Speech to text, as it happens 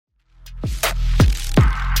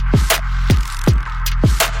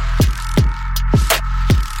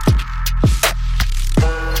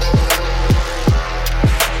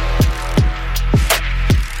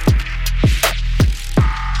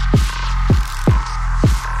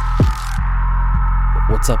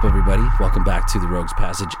What's up, everybody? Welcome back to the Rogues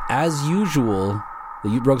Passage. As usual,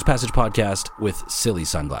 the Rogues Passage podcast with silly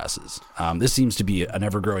sunglasses. This seems to be an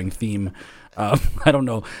ever-growing theme. I don't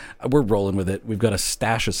know. We're rolling with it. We've got a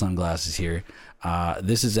stash of sunglasses here.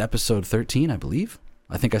 This is episode 13, I believe.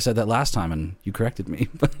 I think I said that last time, and you corrected me.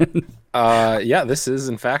 Yeah, this is,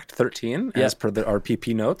 in fact, 13, as per the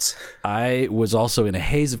RPP notes. I was also in a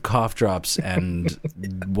haze of cough drops and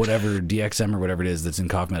whatever, DXM or whatever it is that's in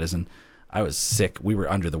cough medicine. I was sick. We were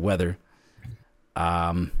under the weather.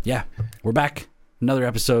 Yeah, we're back. Another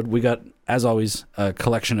episode. We got, as always, a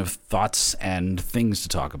collection of thoughts and things to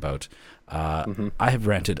talk about. I have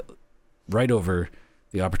ranted right over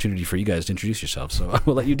the opportunity for you guys to introduce yourselves, so I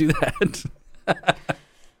will let you do that.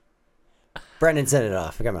 Brendan, set it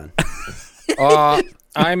off. Come on.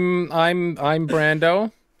 I'm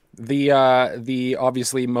Brando, the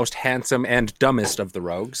obviously most handsome and dumbest of the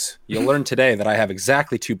rogues. You'll learn today that I have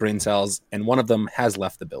exactly 2 brain cells, and one of them has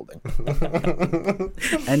left the building.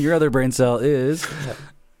 And your other brain cell is...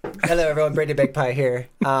 Hello, everyone. Brady Big Pie here.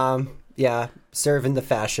 Yeah, serving the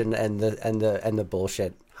fashion and the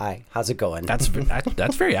bullshit. Hi, how's it going? That's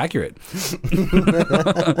very accurate.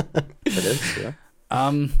 It is, yeah.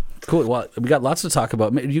 Cool. Well, we got lots to talk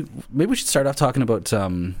about. Maybe we should start off talking about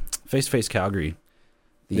Face-to-Face Calgary,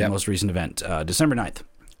 the most recent event, December 9th.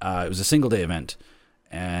 It was a single-day event,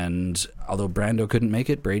 and although Brando couldn't make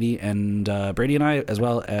it, Brady and I, as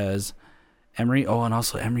well as Emery. Oh, and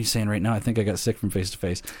also Emery's saying right now, I think I got sick from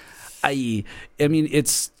Face-to-Face. I mean,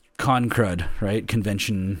 it's con crud, right?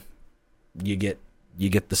 Convention. You get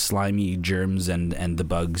the slimy germs and the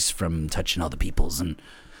bugs from touching other people's, and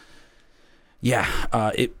yeah,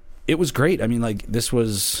 it was great. I mean, like, this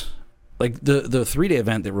was like the 3-day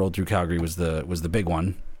event that rolled through Calgary was the big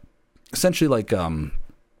one. Essentially like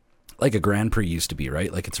a Grand Prix used to be,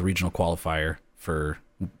 right? Like, it's a regional qualifier for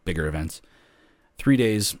bigger events. 3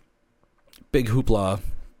 days, big hoopla,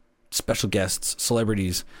 special guests,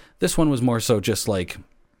 celebrities. This one was more so just like,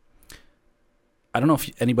 I don't know if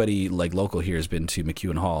anybody like local here has been to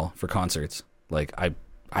McEwen Hall for concerts. Like,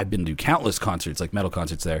 I've been to countless concerts, like metal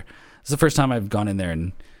concerts there. It's the first time I've gone in there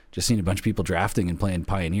and just seen a bunch of people drafting and playing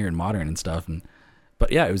Pioneer and Modern and stuff.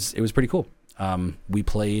 But yeah, it was pretty cool. We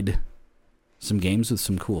played some games with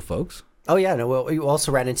some cool folks. Oh yeah, no. Well, we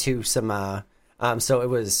also ran into some. So it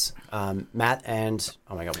was Matt and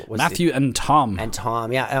what was Matthew and Tom. And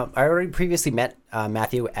Tom. Yeah, I already previously met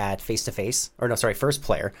Matthew at Face to Face, or no, sorry, First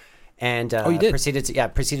Player. And you did? proceeded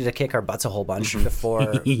to kick our butts a whole bunch before,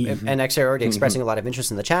 and actually already expressing a lot of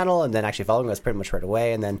interest in the channel, and then actually following us pretty much right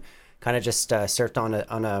away, and then kind of just surfed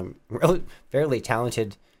on a really fairly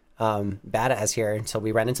talented badass here until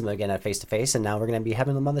we ran into them again at Face to Face, and now we're going to be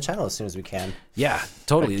having them on the channel as soon as we can. Yeah,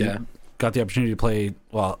 totally. Yeah. Got the opportunity to play.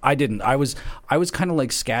 Well, I didn't. I was kind of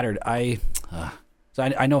like scattered. So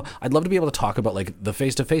I know I'd love to be able to talk about like the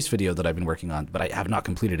face-to-face video that I've been working on, but I have not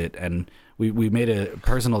completed it, and we made a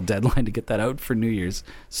personal deadline to get that out for New Year's.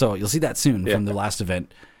 So you'll see that soon from the last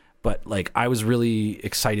event. But like, I was really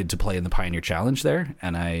excited to play in the Pioneer Challenge there,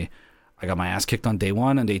 and I got my ass kicked on day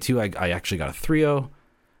 1. On day 2, I actually got a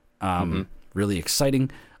 3-0. Really exciting.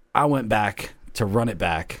 I went back to run it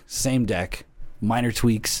back, same deck, minor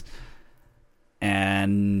tweaks,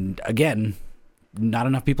 and again, not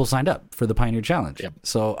enough people signed up for the Pioneer Challenge. Yep.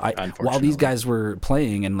 So while these guys were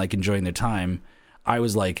playing and like enjoying their time, I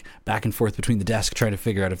was like back and forth between the desk trying to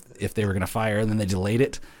figure out if they were going to fire, and then they delayed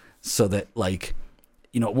it so that, like,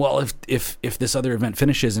 you know, well, if this other event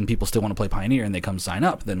finishes and people still want to play Pioneer and they come sign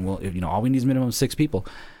up, then we'll, you know, all we need is minimum 6 people.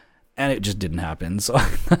 And it just didn't happen. So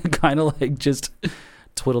I kind of like just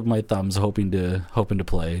twiddled my thumbs hoping to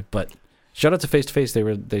play, but shout out to Face to Face.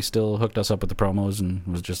 They still hooked us up with the promos and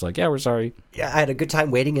was just like, yeah, we're sorry. Yeah, I had a good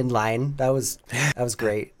time waiting in line. That was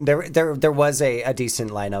great. There was a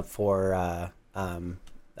decent lineup for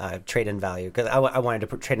trade-in value, because I wanted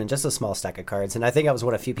to trade in just a small stack of cards, and I think I was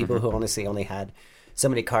one of a few people who honestly only had so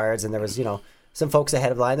many cards, and there was, you know, some folks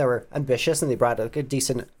ahead of line that were ambitious and they brought a good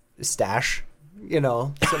decent stash. You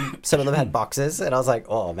know, some of them had boxes, and I was like,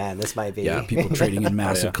 oh man, this might be... Yeah, people trading in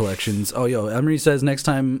massive collections. Oh, yo, Emery says, next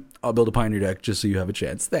time I'll build a Pioneer deck just so you have a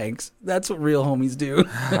chance. Thanks. That's what real homies do.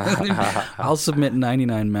 I'll submit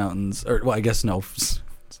 99 mountains, or, well, I guess no,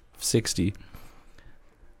 60.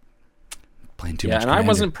 Playing too much and Commander. I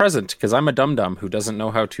wasn't present because I'm a dum-dum who doesn't know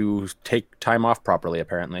how to take time off properly,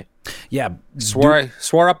 apparently. Yeah.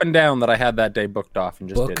 Swore up and down that I had that day booked off and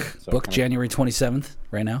just did it. So book January 27th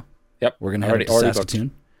right now. Yep. We're going to head to Saskatoon.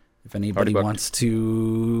 If anybody wants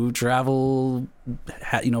to travel,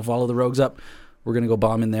 you know, follow the rogues up, we're going to go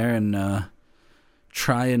bomb in there and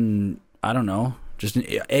try and, I don't know, just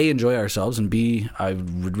A, enjoy ourselves, and B, I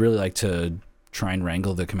would really like to try and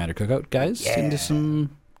wrangle the Commander Cookout guys into Yeah.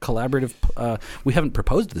 some collaborative. We haven't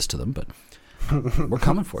proposed this to them, but we're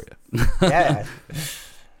coming for you. Yeah.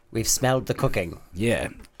 We've smelled the cooking. Yeah,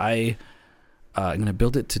 I'm gonna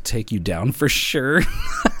build it to take you down for sure.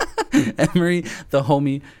 Emery, the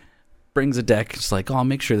homie, brings a deck. It's like, oh, I'll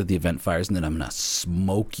make sure that the event fires, and then I'm gonna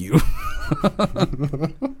smoke you.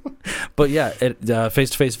 But yeah,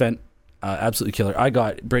 face-to-face event, absolutely killer. I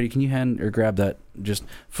got Brady. Can you hand or grab that just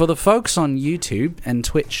for the folks on YouTube and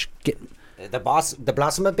Twitch? The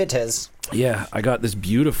Blossom of Bitters. Yeah, I got this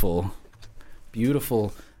beautiful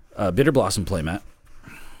Bitter Blossom playmat.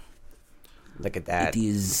 Look at that. It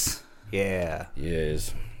is. Yeah.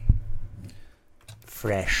 Yes.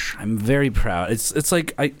 Fresh. I'm very proud. It's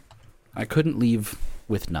like I couldn't leave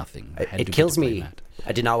with nothing. I had to It get kills the me. playmat.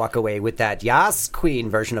 I did not walk away with that Yas Queen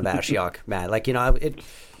version of Ashiok, man. Like, you know,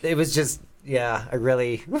 it was just, yeah, I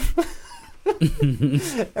really...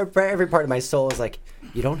 Every part of my soul was like,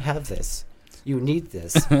 you don't have this. You need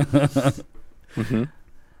this. Mm-hmm.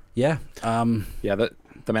 Yeah. Yeah,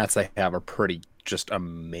 the mats they have are pretty just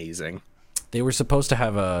amazing. They were supposed to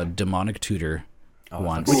have a demonic tutor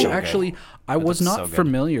once, looks which so good. actually I was looks not so good.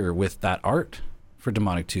 familiar with that art for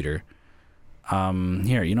demonic tutor.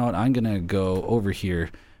 Here, you know what? I'm gonna go over here.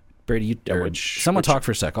 Brady, someone talk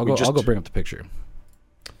for a sec. I'll go bring up the picture.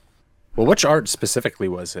 Well, which art specifically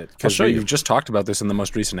was it? I'll Because show you. you just talked about this in the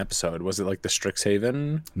most recent episode. Was it like the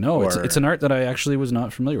Strixhaven? No, or- it's an art that I actually was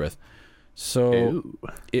not familiar with. So Ooh.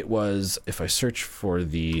 it was, if I search for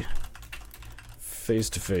the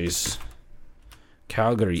face-to-face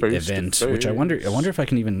Calgary event, which I wonder if I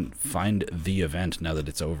can even find the event now that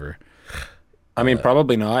it's over. I mean,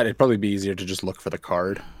 probably not. It'd probably be easier to just look for the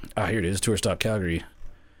card. Ah, here it is, Tour Stop Calgary.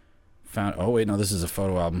 Found. Oh wait, no, this is a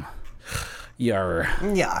photo album. Yar.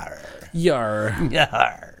 Yar. Yar.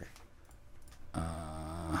 Yar.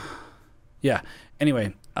 Yeah.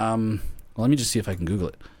 Anyway, well, let me just see if I can Google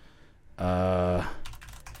it.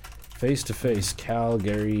 Face-to-face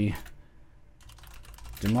Calgary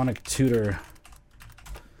demonic tutor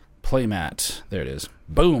playmat. There it is.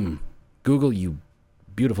 Boom. Google, you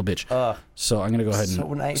beautiful bitch. So I'm gonna go ahead and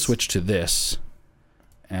so nice. switch to this.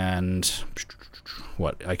 And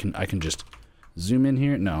what? I can just zoom in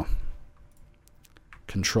here. No.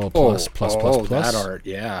 Control plus. That art,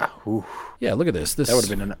 yeah. Ooh, Yeah, look at this. This that would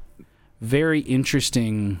have been an. very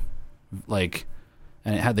interesting, like,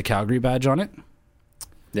 and it had the Calgary badge on it.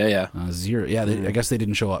 Yeah. 0. Yeah, I guess they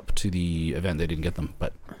didn't show up to the event. They didn't get them.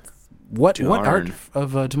 But what art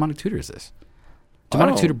of Demonic Tutor is this?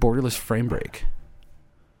 Demonic Tutor Borderless Frame Break.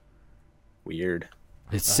 Weird.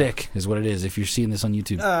 It's sick, is what it is. If you're seeing this on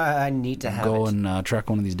YouTube, I need to have go it. and track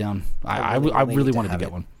one of these down. I really really need to wanted to have get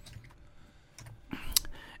it. one.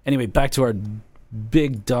 Anyway, back to our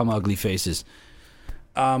big, dumb, ugly faces.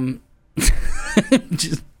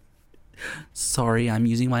 Just sorry, I'm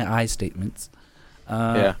using my I statements.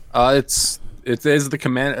 Yeah. It is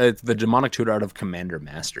the demonic tutor art of Commander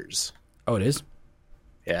Masters. Oh, it is?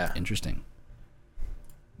 Yeah. Interesting.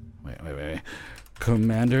 Wait.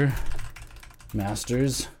 Commander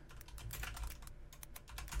Masters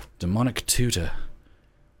Demonic Tutor.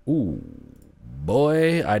 Ooh,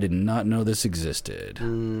 boy, I did not know this existed.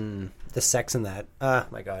 The sex in that. Oh,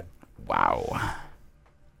 my God. Wow.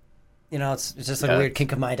 You know, it's just like a weird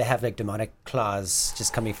kink of mine to have like demonic claws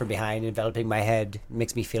just coming from behind, enveloping my head. It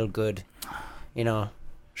makes me feel good. You know.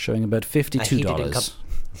 Showing about $52.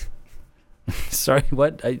 Sorry,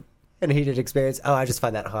 what? An heated experience. Oh, I just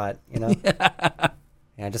find that hot, you know?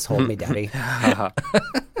 Yeah, just hold me, daddy.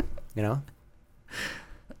 You know?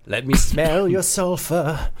 Let me smell your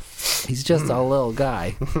sulfur. He's just a little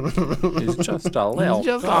guy. He's just a little He's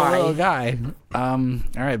just a little guy. All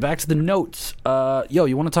right, back to the notes.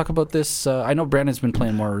 You want to talk about this? I know Brandon's been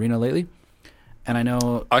playing more Arena lately, and I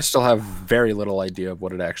know... I still have very little idea of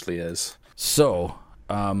what it actually is. So,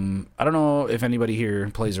 I don't know if anybody here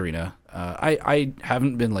plays Arena. I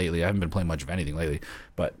haven't been lately. I haven't been playing much of anything lately,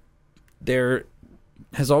 but there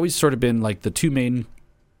has always sort of been like the two main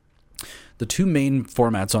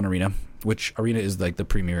formats on Arena, which Arena is like the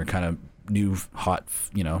premier kind of new, hot,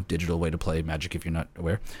 digital way to play Magic if you're not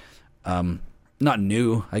aware. Not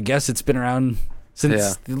new. I guess it's been around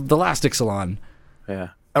since the last Ixalan. Yeah.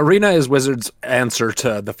 Arena is Wizards' answer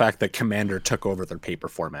to the fact that Commander took over their paper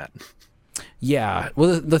format. Yeah.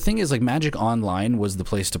 Well, the thing is, like, Magic Online was the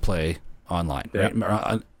place to play online, right?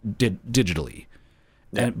 Digitally.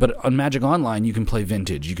 Yeah. But on Magic Online, you can play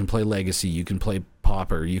Vintage, you can play Legacy, you can play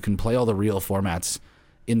Pauper, you can play all the real formats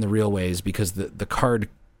in the real ways because the card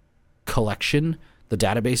collection, the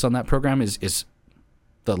database on that program is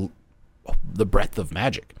the breadth of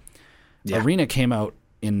Magic. Yeah. Arena came out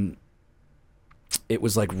in it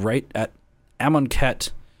was like right at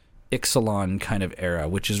Amonkhet, Ixalan kind of era,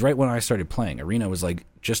 which is right when I started playing. Arena was like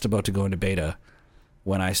just about to go into beta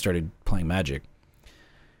when I started playing Magic.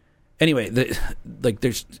 Anyway,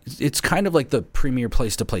 it's kind of like the premier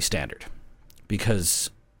place to play Standard, because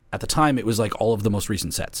at the time it was like all of the most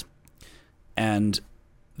recent sets. And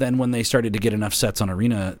then when they started to get enough sets on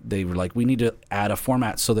Arena, they were like, we need to add a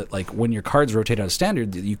format so that like when your cards rotate out of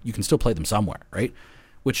Standard, you can still play them somewhere, right?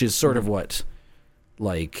 Which is sort of what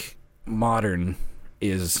like Modern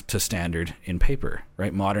is to Standard in paper,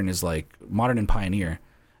 right? Modern and Pioneer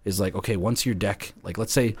is like, okay, once your deck, like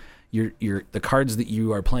let's say the cards that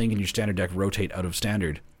you are playing in your Standard deck rotate out of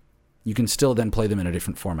Standard, you can still then play them in a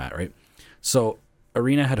different format, right? So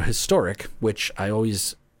Arena had a Historic, which I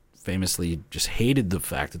always famously just hated the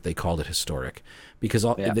fact that they called it Historic, because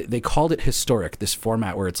they called it Historic, this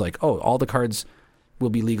format where it's like, oh, all the cards will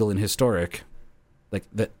be legal in Historic, like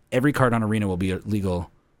that every card on Arena will be legal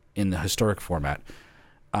in the Historic format.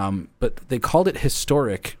 But they called it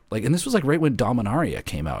Historic, like, and this was like right when Dominaria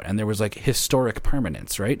came out, and there was like Historic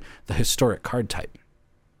Permanence, right? The Historic card type.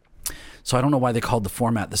 So I don't know why they called the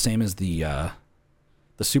format the same as the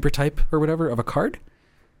super type or whatever of a card,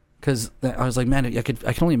 because I was like, man, I can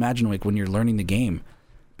only imagine like when you're learning the game,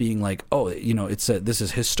 being like, oh, you know, this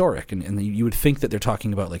is Historic, and you would think that they're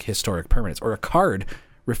talking about like Historic Permanence or a card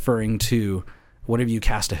referring to whenever you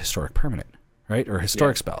cast a Historic Permanent, right, or a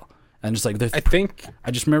Historic spell. And just like,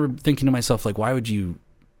 I just remember thinking to myself, like, why would you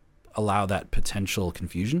allow that potential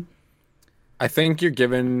confusion? I think you're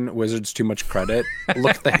giving Wizards too much credit.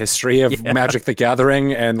 Look at the history of Magic the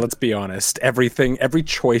Gathering, and let's be honest, every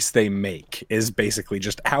choice they make is basically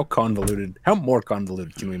just how more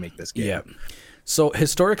convoluted can we make this game? Yeah. So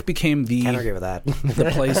Historic became Can't argue with that.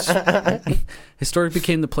 the place. Historic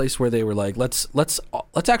became the place where they were like, let's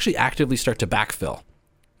actually actively start to backfill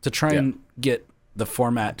to try and get the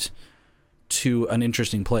format to an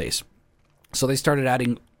interesting place. So they started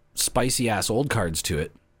adding spicy ass old cards to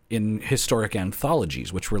it in Historic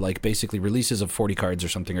anthologies, which were like basically releases of 40 cards or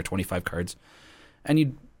something, or 25 cards, and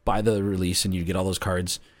you'd buy the release and you'd get all those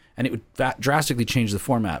cards, and it would drastically change the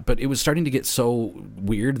format. But it was starting to get so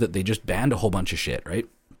weird that they just banned a whole bunch of shit, right?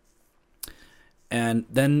 And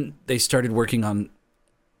then they started working on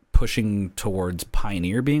pushing towards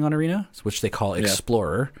Pioneer being on Arena, which they call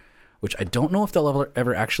Explorer, which I don't know if they'll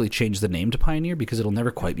ever actually change the name to Pioneer, because it'll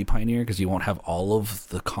never quite be Pioneer, because you won't have all of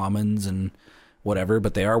the commons and whatever,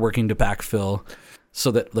 but they are working to backfill so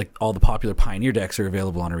that like all the popular Pioneer decks are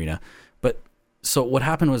available on Arena. But so what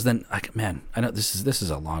happened was then, like, man, I know this is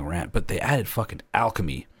a long rant, but they added fucking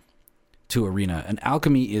Alchemy to Arena, and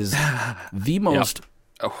Alchemy is the most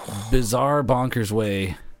bizarre, bonkers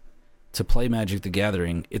way to play Magic the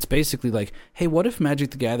Gathering. It's basically like, hey, what if Magic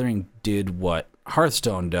the Gathering did what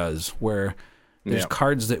Hearthstone does, where there's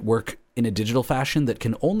cards that work in a digital fashion that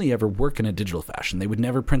can only ever work in a digital fashion. They would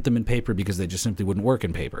never print them in paper because they just simply wouldn't work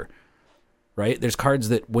in paper, right? There's cards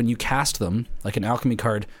that when you cast them, like an Alchemy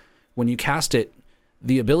card, when you cast it,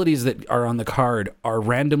 the abilities that are on the card are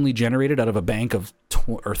randomly generated out of a bank of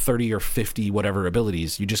 30 or 50 whatever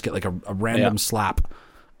abilities. You just get like a random slap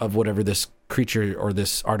of whatever this creature or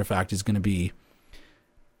this artifact is going to be.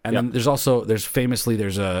 And then there's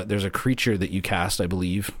a creature that you cast, I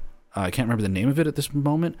believe. I can't remember the name of it at this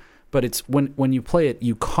moment, but it's when you play it,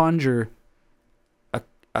 you conjure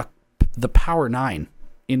the power 9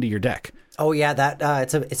 into your deck. Oh yeah, that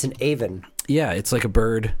it's an Aven. Yeah, it's like a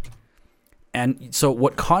bird. And so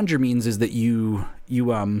what conjure means is that you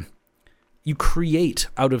create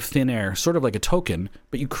out of thin air, sort of like a token,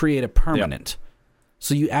 but you create a permanent.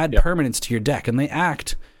 So you add permanents to your deck, and they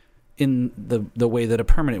act in the way that a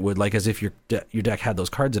permanent would, like as if your deck had those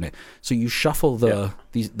cards in it. So you shuffle the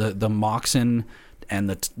Moxen and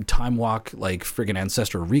the Time Walk, like friggin'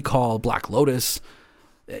 Ancestral Recall, Black Lotus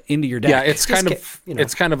into your deck. Yeah, it's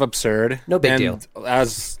kind of absurd. No big deal.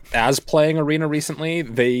 As playing Arena recently,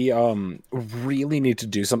 they really need to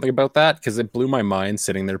do something about that, because it blew my mind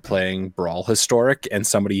sitting there playing Brawl Historic and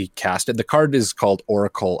somebody casted. The card is called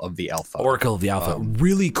Oracle of the Alpha. Oracle of the Alpha.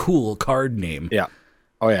 Really cool card name. Yeah.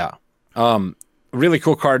 Oh yeah. Really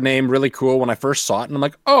cool card name. Really cool. When I first saw it, and I'm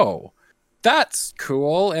like, oh, that's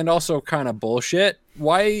cool, and also kind of bullshit.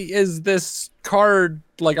 Why is this card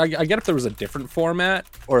like? I get if there was a different format,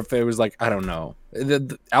 or if it was like, I don't know.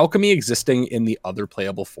 The Alchemy existing in the other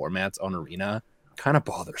playable formats on Arena kind of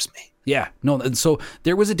bothers me. Yeah, no. And so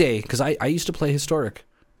there was a day, because I used to play Historic,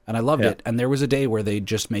 and I loved it. And there was a day where they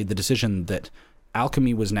just made the decision that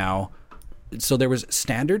Alchemy was now. So there was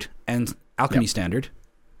Standard and Alchemy Standard,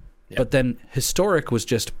 but then Historic was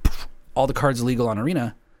just all the cards legal on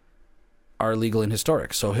Arena. are legal in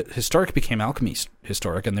Historic. So Historic became Alchemy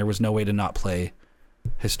Historic, and there was no way to not play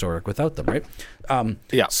Historic without them, right?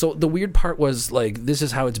 Yeah. So the weird part was like this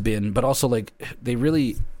is how it's been, but also like they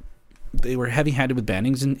were heavy-handed with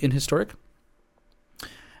bannings in Historic,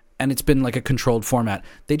 and it's been like a controlled format.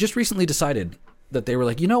 They just recently decided that they were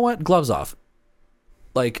like, you know what, gloves off.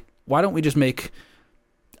 Like, why don't we just make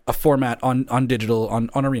a format on digital on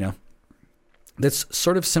Arena that's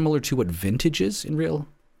sort of similar to what Vintage is in real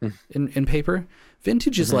in paper.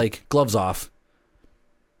 Vintage is like gloves off.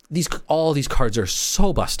 All these cards are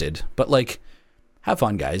so busted, but like have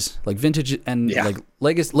fun, guys. Like Vintage and like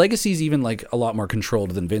Legacy's even like a lot more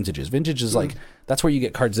controlled than Vintage is. Vintage is like that's where you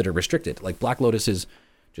get cards that are restricted. Like Black Lotus is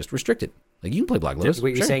just restricted. Like you can play Black Lotus.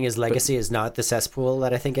 What you're saying is Legacy is not the cesspool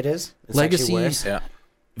that I think it is. It's Legacy,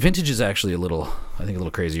 Vintage is actually a little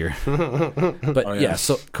crazier. But yeah.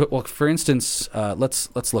 So well, for instance,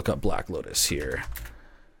 let's look up Black Lotus here.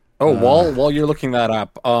 Oh, while you're looking that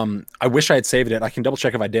up, I wish I had saved it. I can double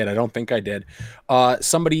check if I did. I don't think I did.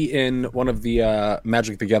 Somebody in one of the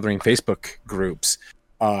Magic the Gathering Facebook groups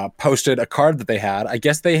posted a card that they had. I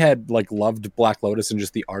guess they had like loved Black Lotus and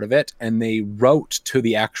just the art of it, and they wrote to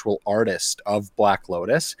the actual artist of Black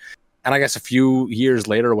Lotus. And I guess a few years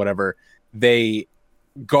later or whatever, they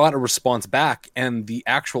got a response back, and the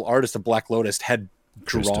actual artist of Black Lotus had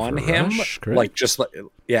drawn him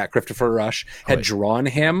Christopher Rush had drawn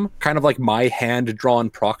him kind of like my hand drawn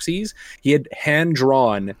proxies. He had hand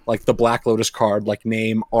drawn like the Black Lotus card, like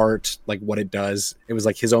name, art, like what it does. It was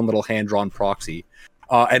like his own little hand drawn proxy,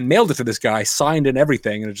 and mailed it to this guy, signed and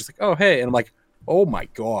everything. And it's just like, oh hey, and I'm like, oh my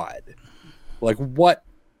god, like what?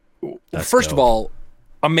 That's First dope. of all,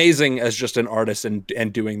 amazing as just an artist and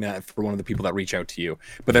doing that for one of the people that reach out to you.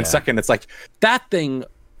 But then second, it's like that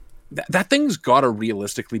thing's got to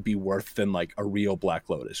realistically be worth than like a real Black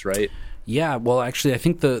Lotus, right? Yeah, well, actually, I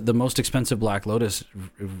think the most expensive Black Lotus,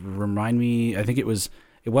 remind me, I think it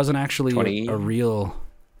wasn't actually a real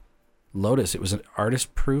Lotus. It was an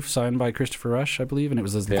artist proof signed by Christopher Rush, I believe, and it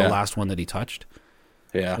was the last one that he touched.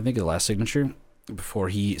 Yeah. I think the last signature before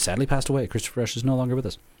he sadly passed away. Christopher Rush is no longer with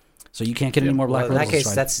us. So you can't get any more Black Lotus.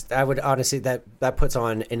 In that case, I would honestly, that puts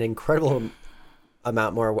on an incredible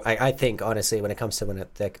amount more, I think, honestly, when it comes to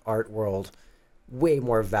the art world, way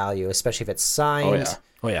more value, especially if it's signed.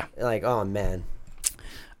 Oh yeah. Like, oh man.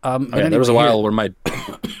 There was a while where my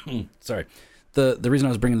sorry, the reason I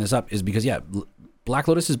was bringing this up is because Black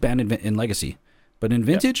Lotus is banned in Legacy, but in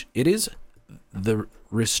Vintage it is the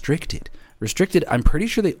restricted. I'm pretty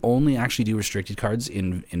sure they only actually do restricted cards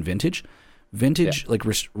in Vintage. Like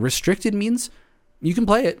restricted means you can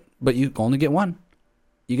play it, but you only get one.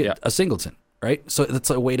 You get a singleton. Right? So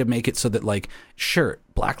that's a way to make it so that, like, sure,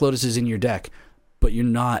 Black Lotus is in your deck, but you're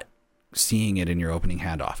not seeing it in your opening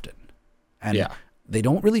hand often. And they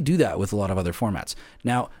don't really do that with a lot of other formats.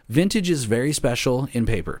 Now, Vintage is very special in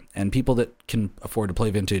paper, and people that can afford to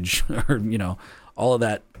play Vintage or, all of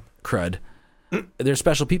that crud, they're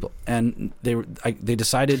special people. And they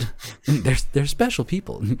decided they're special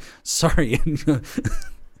people. Sorry.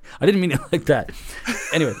 I didn't mean it like that.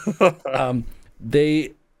 Anyway,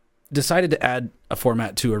 they decided to add a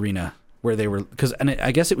format to Arena where they were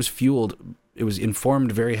I guess it was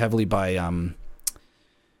informed very heavily by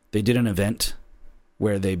they did an event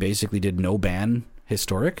where they basically did no ban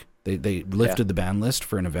Historic. They lifted the ban list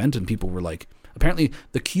for an event, and people were like, apparently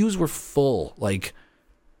the queues were full. Like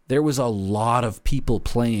there was a lot of people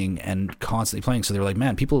playing and constantly playing. So they were like,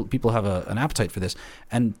 man, people have an appetite for this.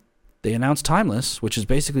 And they announced Timeless, which is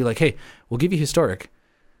basically like, hey, we'll give you Historic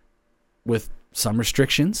with some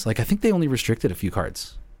restrictions. Like I think they only restricted a few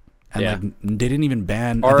cards, and like they didn't even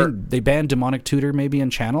ban. I think they banned Demonic Tutor maybe in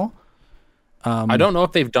Channel. I don't know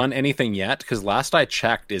if they've done anything yet, because last I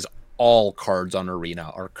checked, is all cards on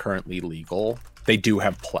Arena are currently legal. They do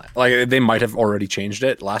have like they might have already changed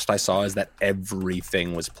it. Last I saw is that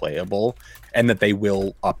everything was playable, and that they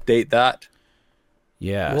will update that.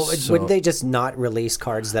 Yeah. Well, wouldn't they just not release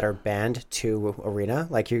cards that are banned to Arena?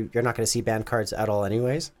 Like you're not going to see banned cards at all,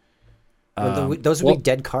 anyways. Those would be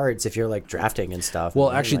dead cards if you're like drafting and stuff. Well,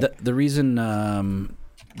 actually, the reason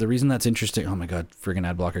that's interesting. Oh my god, friggin'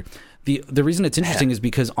 ad blocker. The reason it's interesting is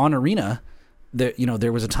because on Arena,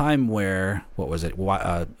 there was a time where what was it?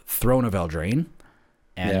 Throne of Eldraine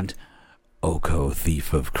and Oko,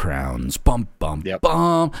 Thief of Crowns. Bum bum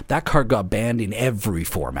bum. That card got banned in every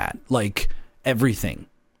format, like everything.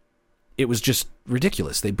 It was just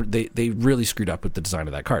ridiculous. They really screwed up with the design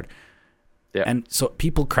of that card. Yeah. And so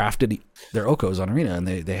people crafted their Okos on Arena, and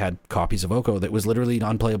they had copies of Oko that was literally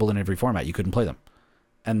unplayable in every format. You couldn't play them.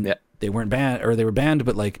 And they weren't banned, or they were banned,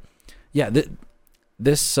 but like, the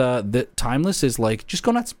Timeless is like, just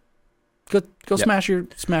go nuts. Go smash your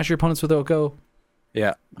opponents with Oko.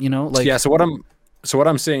 Yeah. You know, like yeah. So what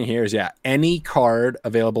I'm saying here is, any card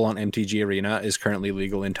available on MTG Arena is currently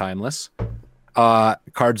legal in Timeless.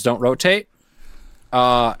 Cards don't rotate,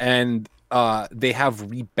 and they have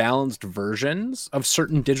rebalanced versions of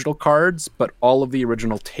certain digital cards, but all of the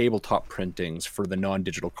original tabletop printings for the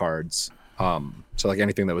non-digital cards. So like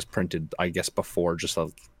anything that was printed, I guess, before just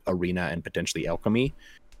like Arena and potentially Alchemy,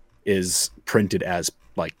 is printed as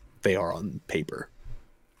like they are on paper.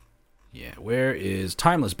 Yeah, where is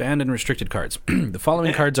Timeless banned and restricted cards? The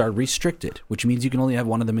following cards are restricted, which means you can only have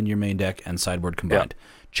one of them in your main deck and sideboard combined.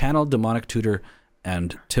 Channel, Demonic Tutor,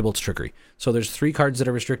 and Tybalt's Trickery. So there's 3 cards that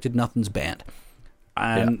are restricted, nothing's banned.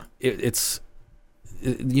 And it's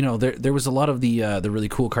you know, there was a lot of the really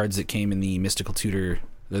cool cards that came in the Mystical Tutor,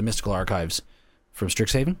 the Mystical Archives from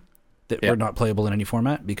Strixhaven that were not playable in any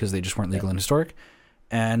format because they just weren't legal in Historic.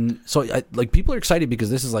 And so like people are excited because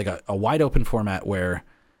this is like a wide open format where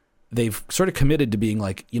they've sort of committed to being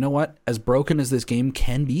like, you know what, as broken as this game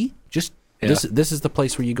can be, just this is the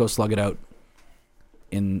place where you go slug it out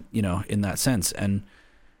in that sense. And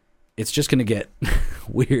it's just going to get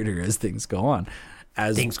weirder as things go on.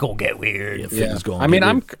 As things gonna get weird. Yeah, things go on. I mean,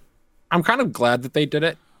 I'm kind of glad that they did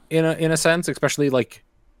it in a sense, especially like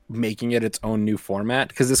making it its own new format,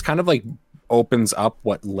 because this kind of like opens up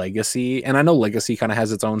what Legacy, and I know Legacy kind of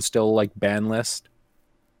has its own still like ban list.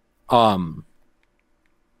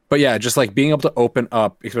 But yeah, just like being able to open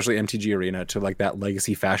up, especially MTG Arena, to like that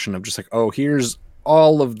Legacy fashion of just like, oh, here's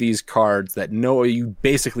all of these cards that you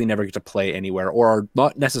basically never get to play anywhere, or are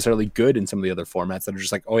not necessarily good in some of the other formats, that are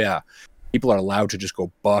just like, oh yeah, people are allowed to just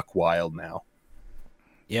go buck wild now.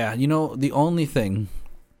 Yeah, you know, the only thing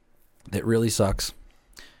that really sucks,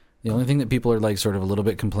 the only thing that people are like sort of a little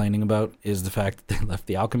bit complaining about is the fact that they left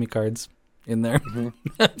the Alchemy cards in there. Mm-hmm.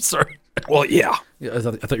 I'm sorry. Well, yeah. I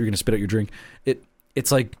thought you were going to spit out your drink.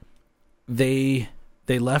 It's like they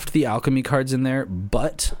left the Alchemy cards in there,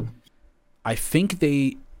 but I think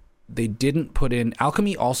they didn't put in...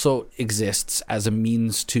 Alchemy also exists as a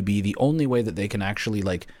means to be the only way that they can actually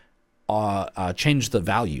like change the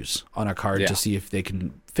values on a card to see if they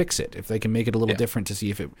can fix it, if they can make it a little different to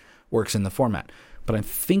see if it works in the format. But I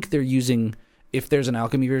think they're using, if there's an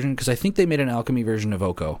Alchemy version, because I think they made an Alchemy version of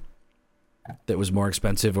Oko that was more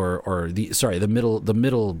expensive, or the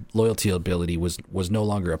middle loyalty ability was no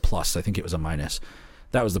longer a plus. I think it was a minus.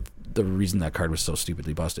 That was the reason that card was so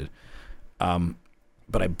stupidly busted.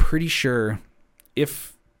 But I'm pretty sure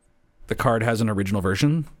if the card has an original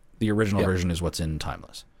version, the original version is what's in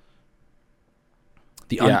Timeless.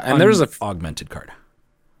 And there's augmented card.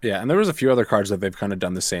 Yeah, and there was a few other cards that they've kind of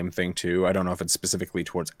done the same thing too. I don't know if it's specifically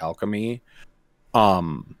towards Alchemy.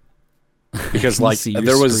 Because like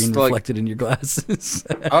there was reflected in your glasses.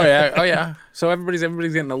 oh yeah. So everybody's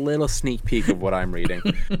getting a little sneak peek of what I'm reading.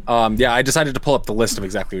 I decided to pull up the list of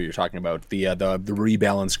exactly what you're talking about. The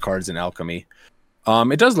rebalanced cards in Alchemy.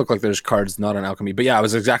 It does look like there's cards not in Alchemy, but yeah, I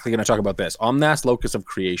was exactly going to talk about this. Omnath, Locus of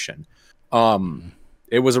Creation.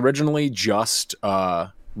 It was originally just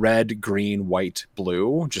red, green, white,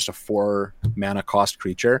 blue, just a 4 mana cost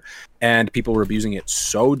creature, and people were abusing it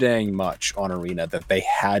so dang much on Arena that they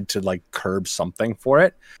had to like curb something for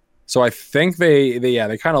it. So I think they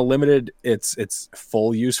kind of limited its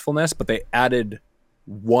full usefulness, but they added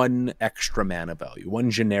 1 extra mana value, 1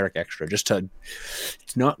 generic extra, it's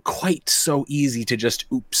not quite so easy to just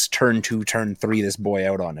turn 2, turn 3 this boy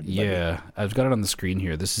out on it. Yeah, I've got it on the screen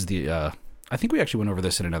here. This is the I think we actually went over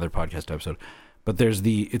this in another podcast episode. But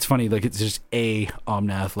it's funny, like it's just a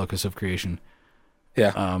Omnath, Locus of Creation.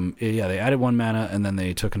 Yeah. They added 1 mana and then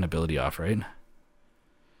they took an ability off, right?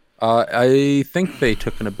 I think they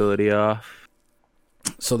took an ability off.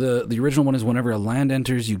 So the original one is whenever a land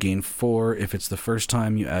enters, you gain 4. If it's the first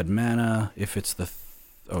time, you add mana. If it's the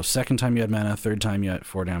second time you add mana, third time you add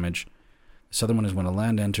 4 damage. This other one is when a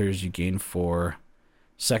land enters, you gain 4.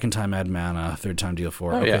 Second time add mana, third time deal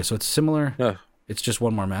 4. Okay, so it's similar. Yeah. It's just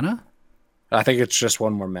 1 more mana? I think it's just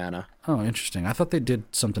 1 more mana. Oh, interesting. I thought they did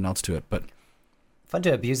something else to it, but fun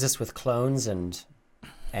to abuse this with clones and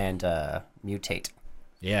mutate.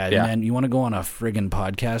 Yeah, man, you want to go on a friggin'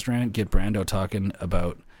 podcast rant, get Brando talking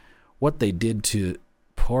about what they did to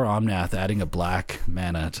poor Omnath, adding a black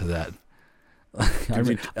mana to that.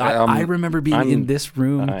 I remember being in this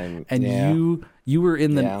room, and you were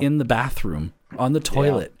in the bathroom on the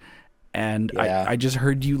toilet. And I just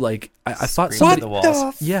heard you like I thought something.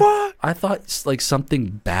 I thought like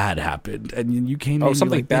something bad happened, and you came in.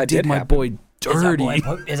 Something like, bad did my happen. boy dirty.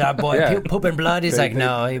 Is our boy pooping blood? He's like,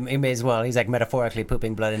 no, he may as well. He's like metaphorically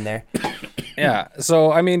pooping blood in there. Yeah.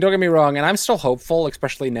 So, I mean, don't get me wrong. And I'm still hopeful,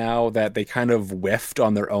 especially now that they kind of whiffed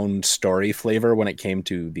on their own story flavor when it came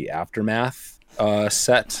to the Aftermath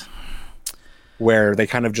set, where they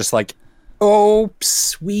kind of just like,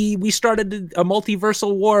 oops, we started a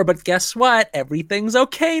multiversal war, but guess what? Everything's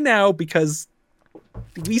okay now because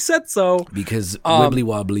we said so. Because wibbly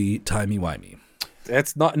wobbly, timey wimey.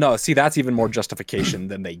 It's not, no, see, that's even more justification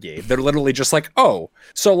than they gave. They're literally just like, oh,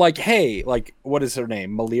 so like, hey, like, what is her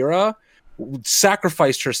name? Malira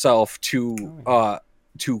sacrificed herself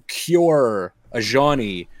to cure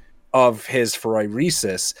Ajani of his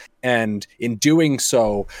phyresis, and in doing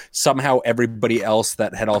so, somehow everybody else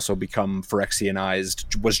that had also become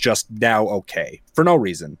Phyrexianized was just now okay for no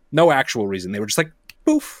reason, no actual reason. They were just like,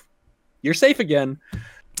 poof, you're safe again.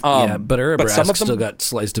 Yeah, but Urabrask still got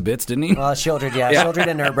sliced to bits, didn't he? Well, Shieldred, Shieldred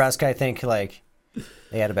and Urabrask, I think, like,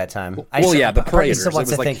 they had a bad time. The Praetors. Still wants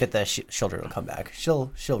to think that the Shieldred will come back. She'll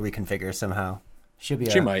reconfigure somehow. She'll be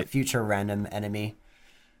a future random enemy.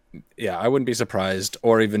 Yeah, I wouldn't be surprised,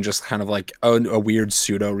 or even just kind of like a weird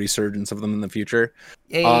pseudo resurgence of them in the future.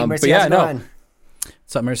 Hey, Mercy, how's it going?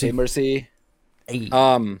 What's up, Mercy? Hey, Mercy. Hey.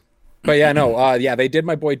 But yeah, no, they did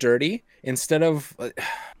my boy dirty. Instead of,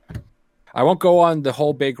 I won't go on the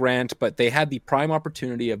whole big rant, but they had the prime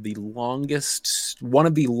opportunity of one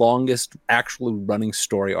of the longest actually running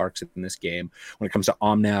story arcs in this game when it comes to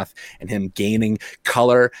Omnath and him gaining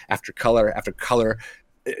color after color after color,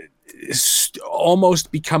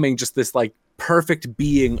 almost becoming just this like perfect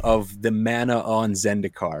being of the mana on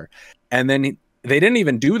Zendikar. And then they didn't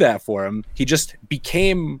even do that for him. He just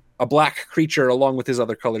became a black creature along with his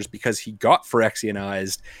other colors because he got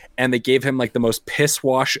Phyrexianized, and they gave him like the most piss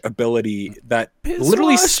wash ability that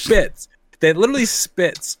literally spits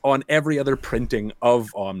on every other printing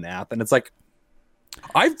of Omnath. And it's like,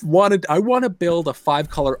 I want to build a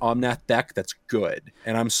 5-color Omnath deck that's good.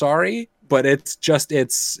 And I'm sorry, but it's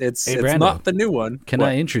Brando, not the new one. Can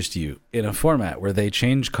I interest you in a format where they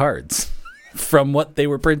change cards from what they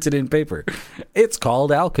were printed in paper? It's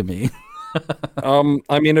called Alchemy.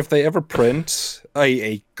 I mean, if they ever print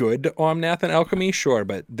a good Omnath and Alchemy, sure,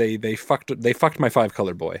 but they fucked my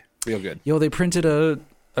 5-color boy real good. Yo, they printed a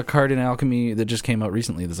card in Alchemy that just came out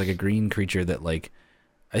recently. There's like a green creature that, like,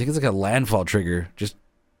 I think it's like a landfall trigger. Just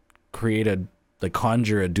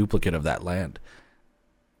conjure a duplicate of that land.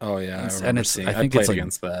 Oh yeah, I think it's like,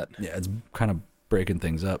 against that. Yeah, it's kind of breaking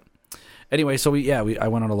things up. Anyway, so I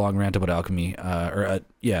went on a long rant about Alchemy,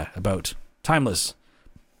 about Timeless.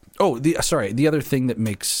 Oh, the other thing that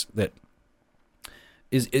makes that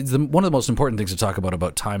is one of the most important things to talk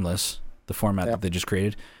about Timeless, the format that they just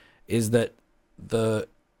created, is that the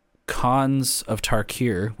Cons of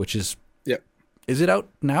Tarkir, which is it out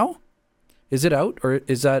now? Is it out, or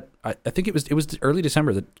is that? I think it was early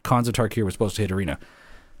December that Cons of Tarkir was supposed to hit Arena.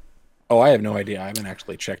 Oh, I have no idea. I haven't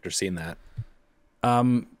actually checked or seen that.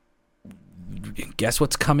 Guess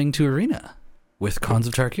what's coming to Arena with Cons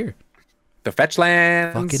of Tarkir? The fetch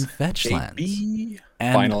lands. Fucking fetch lands.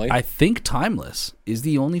 And finally. I think Timeless is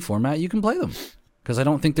the only format you can play them, because I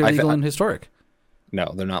don't think they're legal in Historic.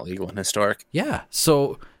 No, they're not legal in Historic. Yeah,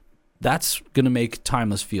 so that's going to make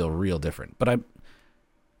Timeless feel real different. But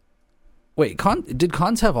did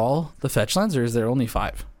Cons have all the fetch lands, or is there only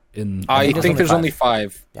 5? I think there's only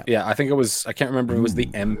 5. Yeah, I think it was. I can't remember. It was the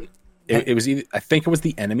It was either, I think it was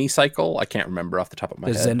the enemy cycle. I can't remember off the top of my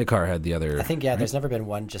head. Zendikar had the other. I think there's never been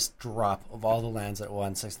one just drop of all the lands at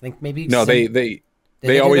once. I think maybe no. They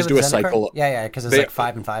always do a cycle. Yeah, because it's like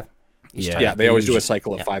 5 and 5. Yeah, they always do a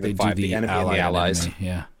cycle of 5 and 5. The enemy and the allies.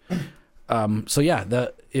 Yeah. So yeah,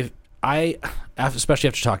 especially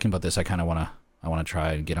after talking about this, I kind of want to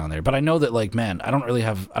try and get on there. But I know that, like, man, I don't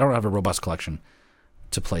have a robust collection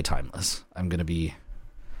to play Timeless. I'm gonna be.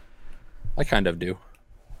 I kind of do.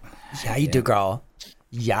 Yeah, you do, girl.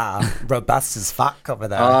 Yeah, robust as fuck over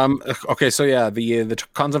there. Okay, so yeah, the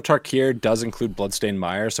Cons of Tarkir does include Bloodstained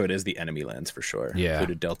Mire, so it is the enemy lands for sure. Yeah,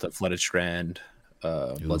 included Delta, Flooded Strand,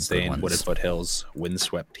 Bloodstained, Wooded Foothills,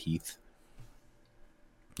 Windswept Heath.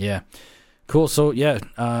 Yeah, cool. So yeah,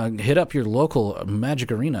 hit up your local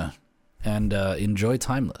Magic Arena and enjoy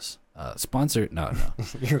Timeless. Sponsored? No.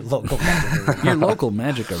 Your local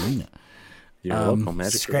Magic Arena. Your local Magic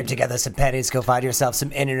Arena. Scrape together some pennies, go find yourself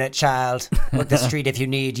some internet, child. Work the street if you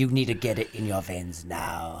need to get it in your veins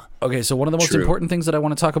now. Okay, so one of the most important things that I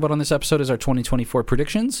want to talk about on this episode is our 2024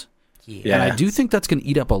 predictions. Yeah. And I do think that's going to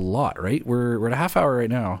eat up a lot, right? We're at a half hour right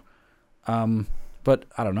now. But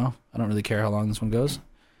I don't know. I don't really care how long this one goes.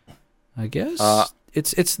 I guess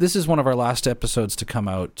this is one of our last episodes to come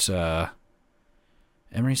out.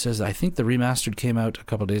 Emery says, I think the remastered came out a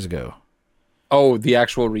couple days ago. Oh, the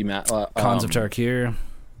actual Cons of Tarkir.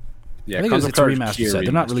 Yeah, I think it's a concept art remastered here set.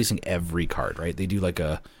 They're not remastered. releasing every card, right? They do like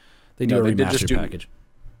a No, a they did just remastered do- package.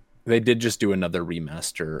 They did just do another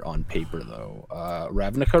remaster on paper though.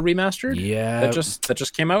 Ravnica remastered. Yeah, that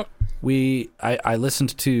just came out. I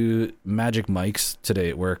listened to Magic Mike's today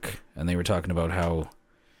at work, and they were talking about how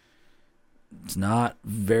it's not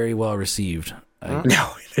very well received. No,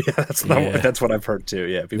 yeah, that's what I've heard too.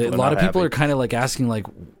 Yeah, A lot of people are kind of like asking, like,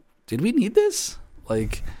 did we need this?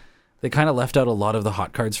 Like, they kind of left out a lot of the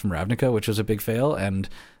hot cards from Ravnica, which was a big fail. And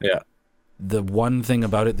yeah, the one thing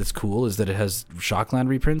about it that's cool is that it has Shockland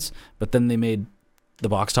reprints, but then they made the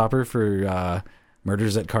box topper for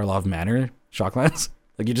Murders at Karlov Manor Shocklands.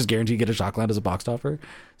 Like, you just guarantee you get a Shockland as a box topper.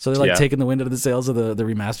 So they're like taking the wind out of the sails of the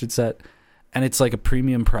remastered set. And it's like a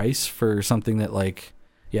premium price for something that, like,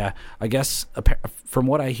 yeah, I guess from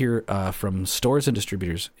what I hear from stores and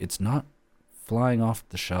distributors, it's not flying off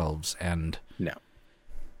the shelves. And no,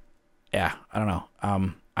 yeah, I don't know.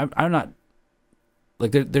 I'm not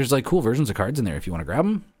like there's like cool versions of cards in there if you want to grab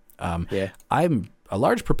them. yeah, I'm a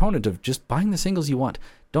large proponent of just buying the singles you want.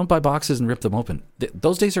 Don't buy boxes and rip them open.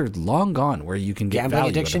 Those days are long gone where you can get Gambling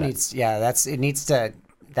value addiction out of needs, it needs to,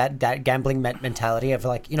 that gambling mentality of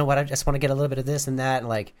like, you know what, I just want to get a little bit of this and that, and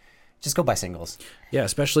like, just go buy singles. Yeah,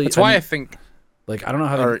 especially that's why I think. Like, I don't know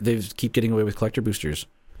how they keep getting away with collector boosters.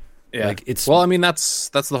 Yeah, like it's well, I mean that's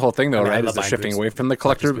the whole thing though, I mean, right? I Is they're love shifting buying away from the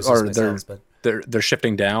collector, boosters or myself, but- they're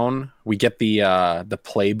shifting down. We get the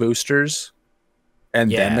play boosters, and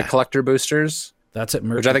then the collector boosters. That's it.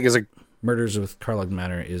 Which I think is a Murders with Karlog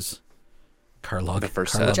Manor is Karlog. The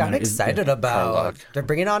first Karlog set. Which I'm Manor is- excited yeah. about. Karlog. They're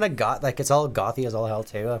bringing on a goth, like it's all gothy as all hell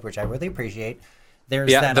too, which I really appreciate.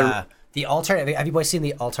 There's Yeah, that the alt art. Have you boys seen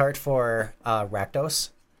the alt art for Rakdos?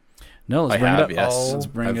 No, let's I bring have, it up. yes. Let's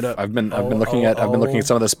bring it up. I've been looking at some of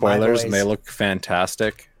the my spoilers, and they boys. look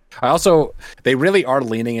fantastic. They really are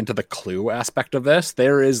leaning into the clue aspect of this.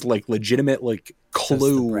 There is like legitimate like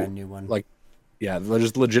clue, brand new one. like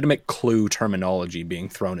there's legitimate clue terminology being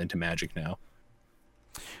thrown into Magic now.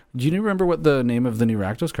 Do you remember what the name of the new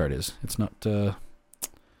Rakdos card is? It's not.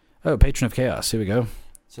 Patron of Chaos. Here we go.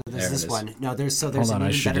 So There there's it this is. one. No, there's Hold an on, I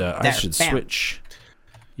even should better. I There, should bam. switch.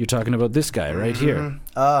 You're talking about this guy right here.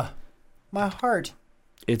 My heart.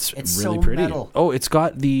 It's It's really so pretty. metal. Oh, it's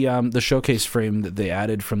got the showcase frame that they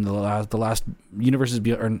added from the last Universes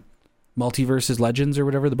or Multiverses Legends or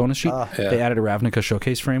whatever, the bonus sheet. Yeah. They added a Ravnica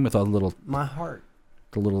showcase frame with all My heart.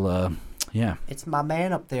 yeah. It's my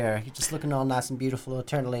man up there. He's just looking all nice and beautiful,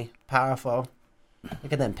 eternally powerful.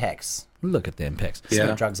 Look at them pecs. Look at them pics.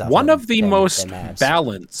 Smoke drugs off One them- of the them- most them abs.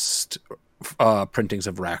 balanced printings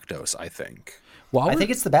of Rakdos, I think. I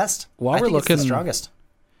think it's the best. While I we're think it's the looking- strongest.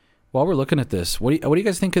 While we're looking at this, what do you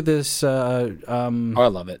guys think of this? Oh, I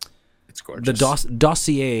love it. It's gorgeous. The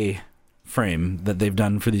dossier frame that they've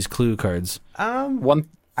done for these clue cards. One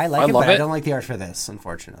I like I it, love but I it. don't like the art for this,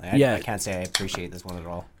 unfortunately. Yeah. I can't say I appreciate this one at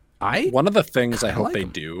all. One of the things I hope like they 'em.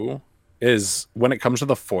 do is when it comes to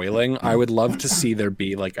the foiling, I would love to see there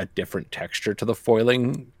be like a different texture to the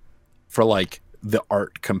foiling for like the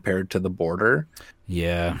art compared to the border.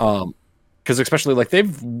 Yeah. Because especially like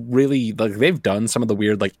they've done some of the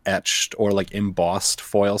weird like etched or like embossed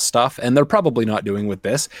foil stuff, and they're probably not doing with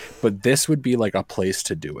this, but this would be like a place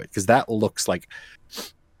to do it because that looks like.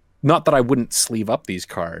 Not that I wouldn't sleeve up these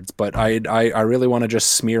cards, but I really want to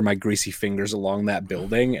just smear my greasy fingers along that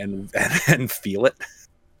building and feel it.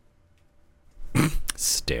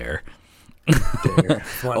 Stare.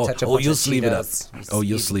 Oh, You'll sleeve it up. Oh,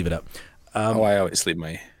 you'll sleeve it up. I always sleeve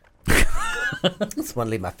my. Just want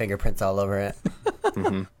to leave my fingerprints all over it.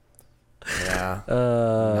 Yeah.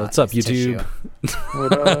 What's up, Nice YouTube?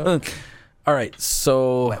 tissue. All right,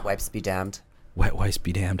 so Wet wipes be damned. wet wipes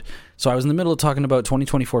be damned. So I was in the middle of talking about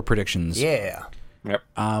 2024 predictions. Yeah. Yep.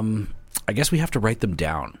 I guess we have to write them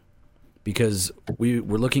down because we're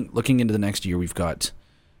looking into the next year. We've got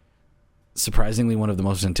surprisingly one of the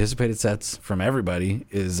most anticipated sets from everybody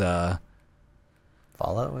is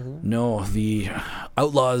Fallout, wasn't it? no, the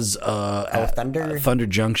Outlaws Thunder? Thunder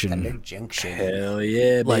Junction. Thunder Junction. Hell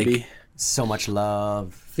yeah, Like- baby. So much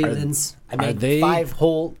love. Feelings. I made they- 5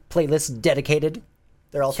 whole playlists dedicated.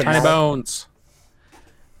 They're all Tiny thematic. Bones.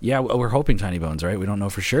 Yeah, we're hoping Tiny Bones, right? We don't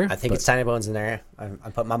know for sure. I think but it's Tiny Bones in there. I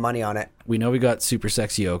put my money on it. we know we got Super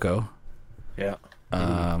Sexy Oko. Yeah.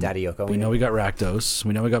 Daddy Yoko. We know we got Rakdos.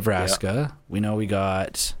 We know we got Vraska. We know we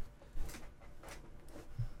got.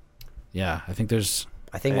 Yeah, I think there's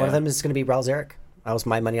I think one of them is going to be Raul Zarek. That was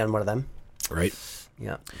my money on one of them. right.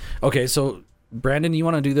 Yeah. Okay, so Brandon, you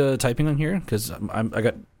want to do the typing on here because I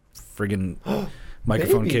got friggin'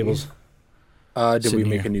 microphone Baby. cables Did we Sitting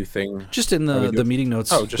make here. a new thing? just in we the doing- meeting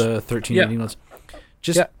notes. Oh, just- the 13 yeah. meeting notes.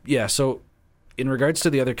 Just Yeah. yeah. So in regards to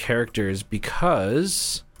the other characters,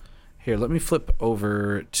 because here, let me flip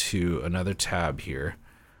over to another tab here.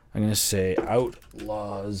 I'm going to say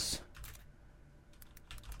Outlaws.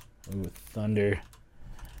 Ooh, Thunder.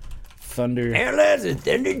 Outlaws at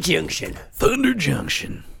Thunder Junction. Thunder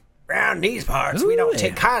Junction. Around these parts, we don't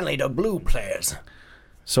take kindly to blue players.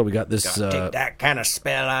 So we got this. Take that kind of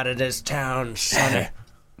spell out of this town, sonny.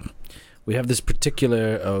 We have this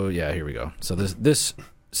particular. Oh yeah, here we go. So this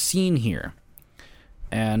scene here,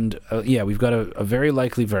 and we've got a very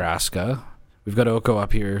likely Veraska. We've got Oko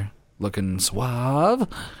up here looking suave.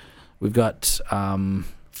 We've got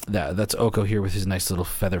that's Oko here with his nice little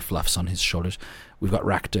feather fluffs on his shoulders. We've got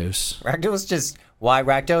Rakdos. Why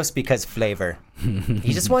Rakdos? Because flavor.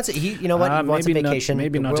 He just wants it. You know what? He wants a vacation.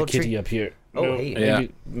 Maybe not a kitty up here. Oh, no, hey. Yeah.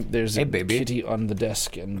 There's a kitty on the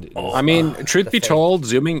desk. And I mean, truth be told,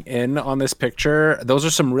 zooming in on this picture, those are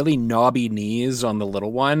some really knobby knees on the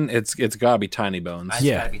little one. It's got to be Tiny Bones. It's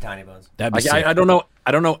gotta be Tiny Bones. that'd be sick. I don't know.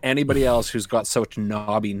 I don't know anybody else who's got such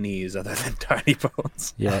knobby knees other than Tiny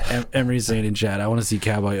Bones. Yeah, Emery's saying in chat, I want to see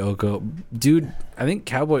Cowboy Oko. Dude, I think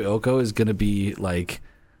Cowboy Oko is going to be like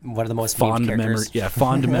one of the most fond memed memory. characters. Yeah,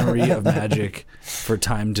 fond memory of Magic for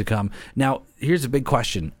time to come. Now, here's a big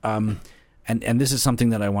question. And this is something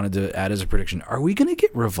that I wanted to add as a prediction. Are we going to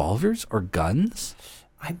get revolvers or guns?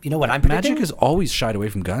 You know what I'm predicting? Magic has always shied away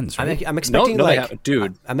from guns, right? I'm expecting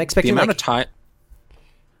dude. I'm expecting the amount of time.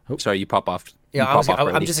 Sorry, you pop off. Yeah, You pop off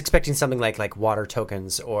I'm early. just expecting something like water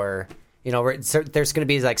tokens, or there's going to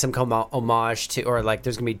be like some homage to, or like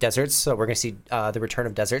there's going to be deserts. So we're going to see the return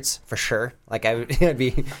of deserts for sure. Like I'd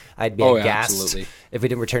be aghast absolutely. if we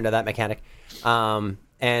didn't return to that mechanic.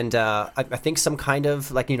 I think some kind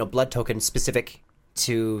of like blood token specific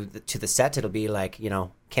to the set. It'll be like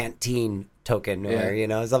canteen token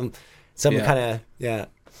or some kind of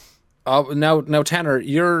Now Tanner,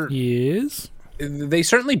 Yes. they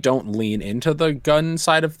certainly don't lean into the gun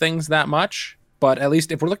side of things that much. But at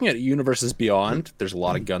least if we're looking at Universes Beyond, there's a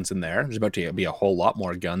lot of guns in there. There's about to be a whole lot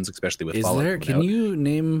more guns, especially with Is Fallout there? coming Can out. you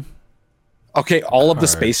name? Okay, all of the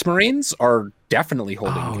Space Marines are definitely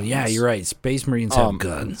holding Oh, guns. yeah, you're right. Space Marines have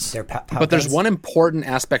guns. their But there's one important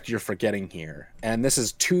aspect you're forgetting here, and this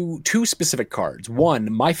is two specific cards.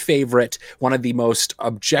 One, my favorite, one of the most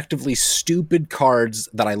objectively stupid cards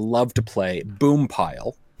that I love to play, Boom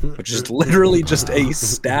Pile, which is literally just a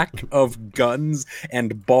stack of guns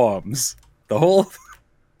and bombs. The whole...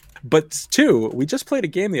 But two, we just played a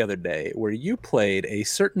game the other day where you played a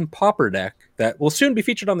certain popper deck that will soon be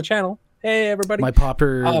featured on the channel. Hey, everybody. My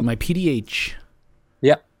popper, my PDH.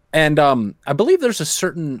 Yeah. And I believe there's a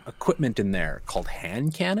certain equipment in there called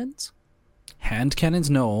hand cannons. Hand cannons?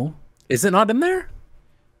 No. Is it not in there?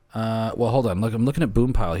 Well, hold on. Look, I'm looking at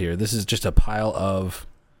Boom Pile here. This is just a pile of...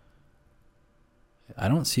 I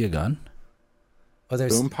don't see a gun. Oh,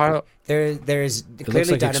 there's Boom Pile? there's looks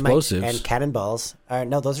clearly like dynamite explosives. and cannonballs.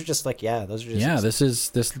 No, those are just like those are just Yeah, this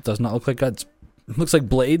does not look like guns. It looks like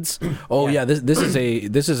blades. Oh yeah, this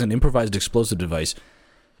is an improvised explosive device.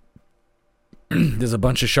 There's a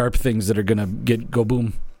bunch of sharp things that are gonna go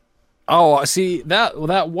boom. Oh, see, that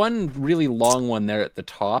one really long one there at the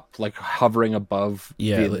top, like hovering above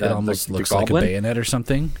Yeah, the it almost the looks like a goblin. bayonet or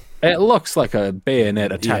something. It looks like a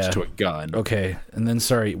bayonet attached Yeah. to a gun. Okay, and then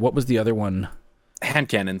sorry, what was the other one? Hand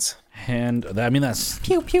cannons. That's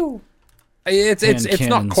pew pew. It's Hand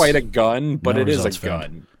not cannons. quite a gun, but No it is a results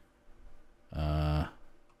found. gun.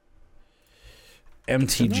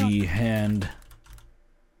 MTG hand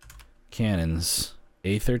cannons.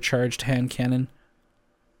 Aether charged hand cannon.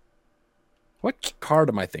 What card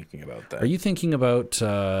am I thinking about then? Are you thinking about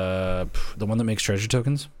the one that makes treasure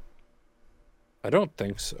tokens? I don't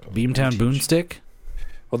think so. Beamtown Boomstick?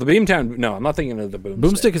 Well, the Beamtown. No, I'm not thinking of the Boomstick.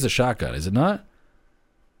 Boomstick is a shotgun, is it not?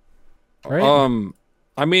 Right?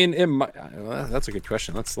 I mean, it might, that's a good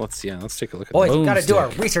question. Let's take a look at Boys, that. we've got to do our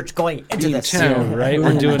Boomstick. research going into this. Yeah, right?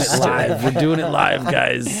 We're doing it live. We're doing it live,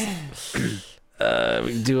 guys.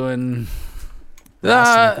 We're doing... The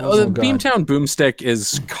God. Beamtown Boomstick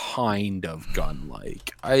is kind of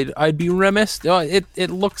gun-like. I'd be remiss. It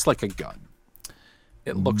looks like a gun.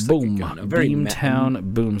 It looks Boom. like a gun. A very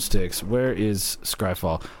Beamtown Boomsticks. Where is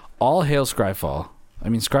Scryfall? All hail Scryfall. I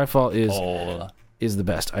mean, Scryfall is the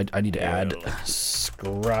best. I need to add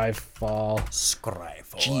Scryfall.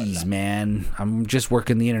 Jeez, man. I'm just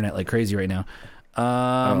working the internet like crazy right now.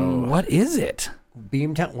 What is it?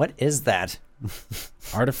 Beamtown. What is that?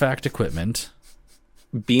 Artifact equipment.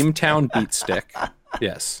 Beamtown Beatstick.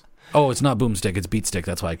 Yes. Oh, it's not Boomstick. It's Beatstick.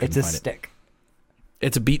 That's why I couldn't It's a find it. stick.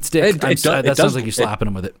 It's a beat stick. It That does sounds like you're it- slapping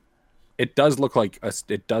them with it. It does look like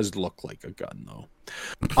a gun,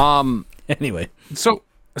 though. Anyway, So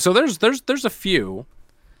So there's a few.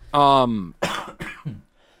 I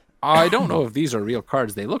don't know if these are real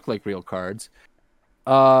cards. They look like real cards.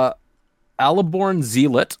 Alaborn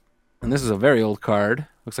Zealot, and this is a very old card.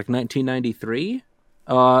 Looks like 1993.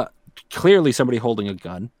 Clearly somebody holding a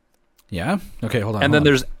gun. Yeah. Okay, hold on. And then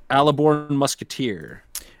there's Alaborn Musketeer.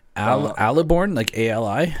 Alaborn, like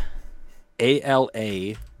ALI? ALABORN.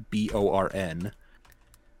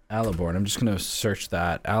 Alaborn. I'm just gonna search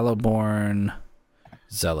that. Alaborn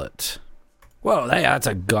Zealot. Whoa, that's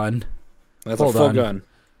a gun. That's a full gun.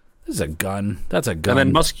 This is a gun. That's a gun.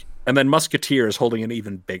 And then Musketeer is holding an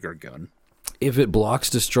even bigger gun. If it blocks,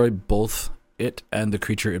 destroy both it and the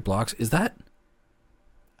creature it blocks. Is that?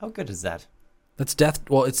 How good is that? That's death.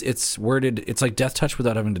 Well, it's worded. It's like death touch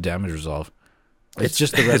without having to damage resolve. It's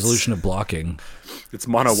just the resolution of blocking. It's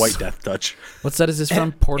mono white death touch. What set is this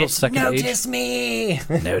from? Portal Second Age. Notice me.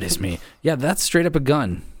 Notice me. Yeah, that's straight up a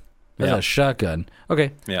gun. That's a shotgun.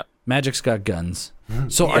 Okay. Yeah. Magic's got guns.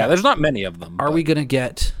 So there's not many of them. Are we gonna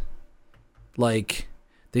get like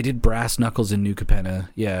they did brass knuckles in New Capenna?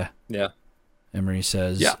 Yeah. Yeah. Emery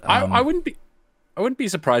says. Yeah. I wouldn't be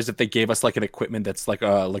surprised if they gave us like an equipment that's like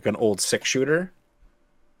an old 6-shooter.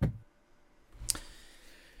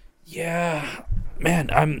 Yeah. Man,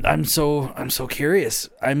 I'm so curious.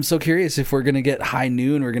 I'm so curious if we're gonna get high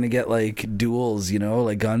noon, we're gonna get like duels,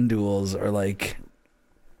 like gun duels or like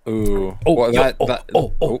ooh.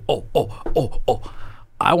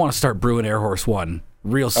 I want to start brewing Air Horse 1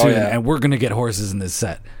 real soon, and we're going to get horses in this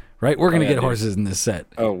set, right? We're going to get horses in this set.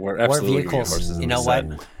 Oh, we're absolutely vehicles. Horses you know what?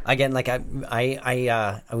 Set. Again, like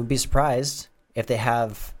I would be surprised if they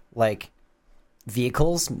have like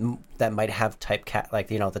vehicles that might have type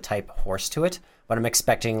the type horse to it, but I'm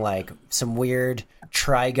expecting like some weird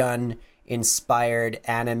Trigun inspired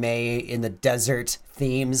anime in the desert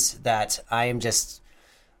themes that I am just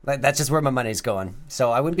that's just where my money's going. So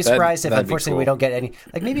I wouldn't be surprised if unfortunately we don't get any,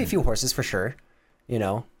 like maybe a few horses for sure,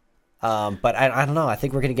 but I don't know. I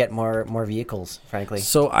think we're going to get more vehicles, frankly.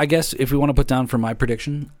 So I guess if we want to put down for my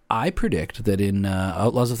prediction, I predict that in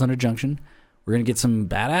Outlaws of Thunder Junction, we're going to get some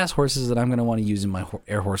badass horses that I'm going to want to use in my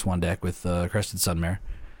Air Horse 1 deck with Crested Sunmare.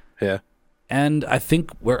 Yeah. And I think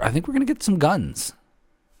we're going to get some guns.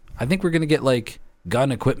 I think we're going to get like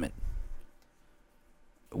gun equipment,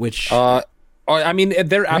 which I mean,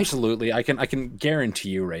 they're absolutely. I can guarantee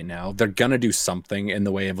you right now, they're gonna do something in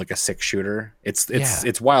the way of like a 6-shooter.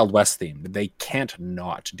 It's Wild West themed. They can't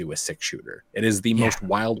not do a 6-shooter. It is the most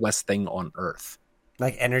Wild West thing on earth.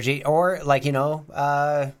 Like energy, or like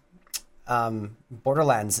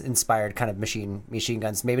Borderlands inspired kind of machine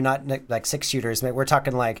guns. Maybe not like 6-shooters. Maybe we're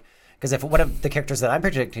talking like. Because if one of the characters that I'm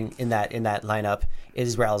predicting in that lineup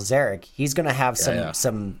is Rael Zarek, he's gonna have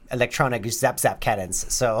some electronic zap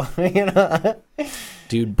cannons. So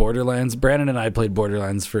dude, Borderlands. Brandon and I played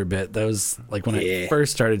Borderlands for a bit. That was like when I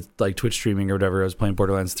first started like Twitch streaming or whatever. I was playing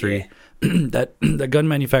Borderlands 3. that gun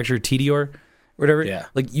manufacturer Tedior. Whatever,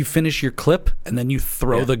 like you finish your clip and then you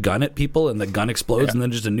throw the gun at people and the gun explodes and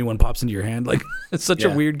then just a new one pops into your hand. Like it's such a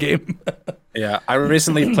weird game. I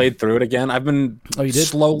recently played through it again. I've been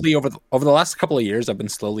slowly over the last couple of years. I've been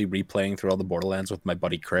slowly replaying through all the Borderlands with my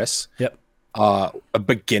buddy Chris. Yep. A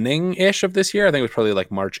beginning ish of this year, I think it was probably like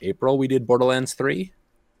March, April. We did Borderlands 3.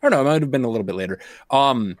 I don't know. It might have been a little bit later.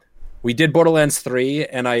 We did Borderlands 3,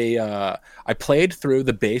 and I played through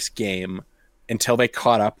the base game until they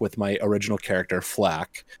caught up with my original character,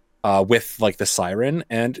 Flack, with like the siren.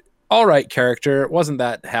 And all right, character, wasn't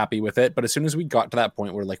that happy with it. But as soon as we got to that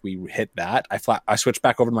point where like we hit that, I switched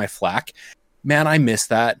back over to my Flack. Man, I miss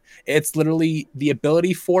that. It's literally the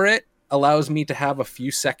ability for it allows me to have a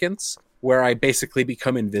few seconds where I basically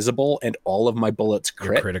become invisible and all of my bullets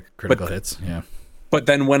crit. Critical hits, yeah. But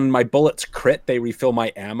then when my bullets crit, they refill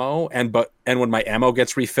my ammo, and when my ammo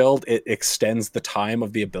gets refilled, it extends the time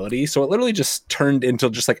of the ability. So it literally just turned into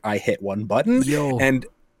just like I hit one button and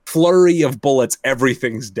flurry of bullets,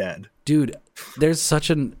 everything's dead. Dude, there's such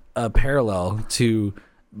a parallel to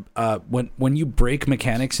when you break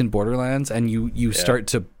mechanics in Borderlands and you start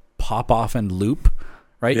to pop off and loop,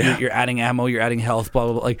 right? Yeah. You're adding ammo, you're adding health, blah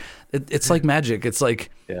blah blah. Like it's like magic. It's like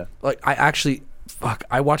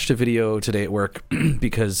I watched a video today at work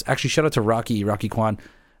because actually shout out to Rocky Kwan,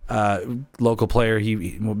 local player.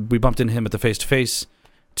 We bumped into him at the face-to-face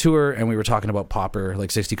tour and we were talking about Pauper,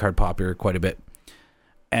 like 60 card Pauper quite a bit.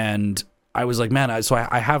 And I was like, man,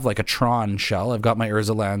 I have like a Tron shell. I've got my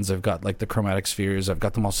Urza lands. I've got like the chromatic spheres. I've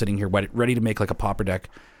got them all sitting here ready to make like a Pauper deck.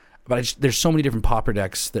 But there's so many different Pauper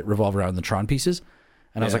decks that revolve around the Tron pieces.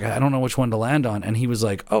 And I was like, I don't know which one to land on. And he was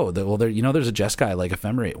like, oh, there's a Jeskai, like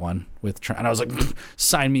Ephemerate one with, and I was like,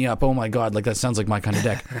 sign me up. Oh my God. Like that sounds like my kind of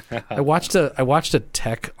deck. I watched a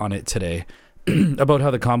tech on it today about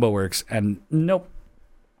how the combo works, and nope.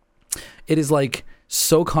 It is like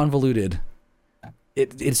so convoluted.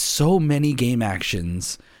 It's so many game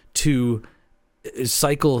actions to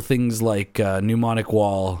cycle things like Mnemonic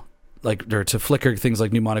Wall, or to flicker things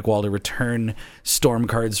like Mnemonic Wall, to return storm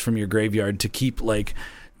cards from your graveyard, to keep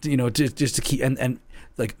just to keep, and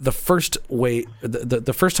like the first way,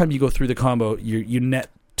 the first time you go through the combo, you net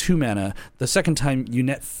 2 mana. The second time you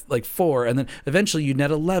net 4, and then eventually you net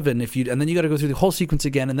 11 and then you got to go through the whole sequence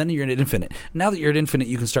again, and then you're at infinite. Now that you're at infinite,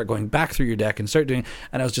 you can start going back through your deck and start doing.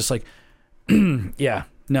 And I was just like, yeah,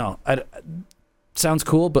 no, sounds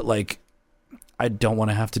cool, but like, I don't want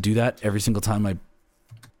to have to do that every single time I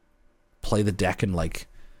play the deck and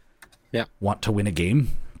want to win a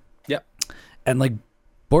game. Yep. And like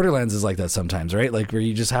Borderlands is like that sometimes, right? Like where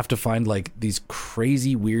you just have to find like these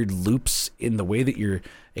crazy weird loops in the way that your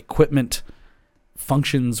equipment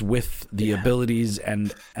functions with the abilities,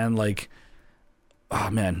 and like, oh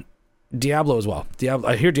man, Diablo as well.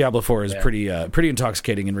 I hear Diablo 4 is pretty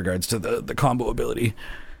intoxicating in regards to the combo ability.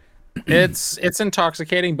 It's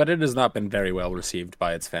intoxicating, but it has not been very well received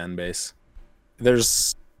by its fan base.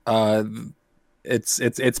 There's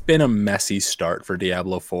it's been a messy start for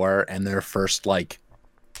Diablo 4, and their first, like,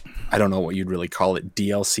 I don't know what you'd really call it,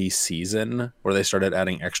 DLC season, where they started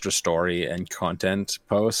adding extra story and content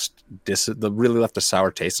post, really left a sour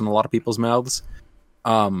taste in a lot of people's mouths.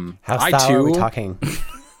 How sour are we talking?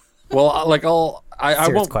 Well, like, I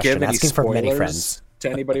won't question. give any Asking for many spoilers friends. to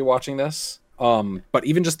anybody watching this. But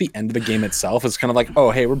even just the end of the game itself is kind of like, oh,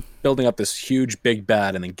 hey, we're building up this huge big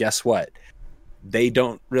bad, and then guess what? They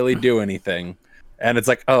don't really do anything. And it's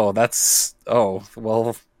like,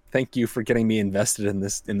 well, thank you for getting me invested in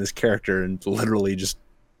this character, and literally just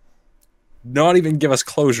not even give us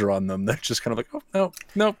closure on them. They're just kind of like, oh,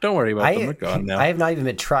 no, don't worry about them. They're gone now. I have not even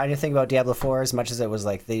been trying to think about Diablo 4 as much as it was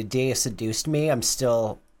like the day seduced me. I'm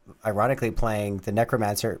still ironically playing the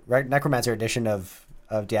Necromancer edition of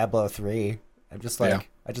Diablo 3. I'm just like,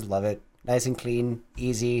 I just love it. Nice and clean,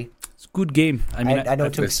 easy. It's a good game. I mean, I know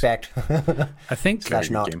what to expect. I think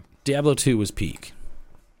not. Diablo 2 was peak.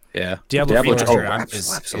 Yeah. Diablo 4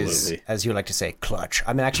 is absolutely, as you like to say, clutch.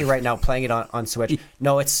 I'm actually right now playing it on Switch.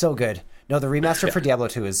 No, it's so good. No, the remaster for Diablo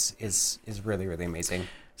 2 is really, really amazing.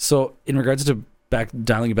 So in regards to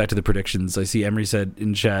dialing it back to the predictions, I see Emery said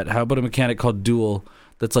in chat, how about a mechanic called Duel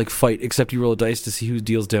that's like Fight, except you roll a dice to see who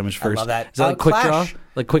deals damage first? I love that. Is that like quick draw? Clash.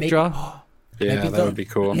 Like quick draw? Yeah, that would be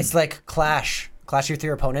cool. It's like Clash with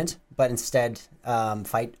your opponent, but instead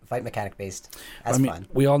fight mechanic based. That's fun.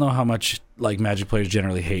 We all know how much like Magic players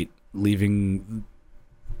generally hate leaving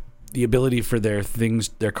the ability for their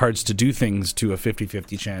cards to do things to a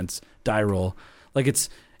 50-50 chance die roll. Like it's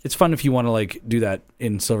fun if you want to like do that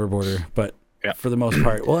in Silver Border, but for the most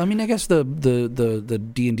part, well, I mean, I guess the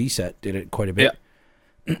D&D set did it quite a bit.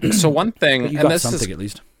 Yeah. So one thing, but you got something at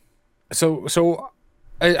least. So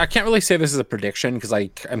I can't really say this is a prediction because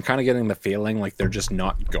I'm kind of getting the feeling like they're just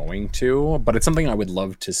not going to, but it's something I would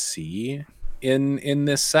love to see in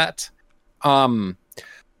this set. I want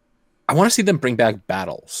to see them bring back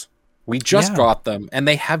battles. We just got them, and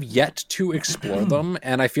they have yet to explore them.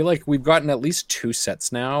 And I feel like we've gotten at least 2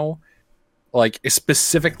 sets now, like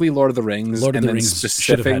specifically Lord of the Rings, and then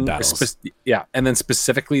specifically and then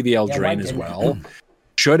specifically the Eldraine as well,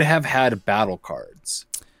 should have had battle cards.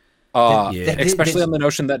 Especially on the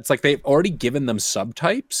notion that it's like they've already given them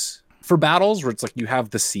subtypes for battles, where it's like you have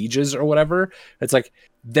the sieges or whatever. It's like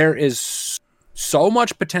there is so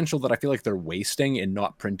much potential that I feel like they're wasting in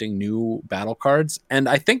not printing new battle cards. And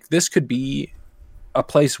I think this could be a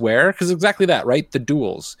place where, because exactly that, right? The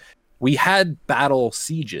duels. We had battle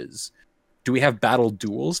sieges. Do we have battle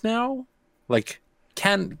duels now? Like,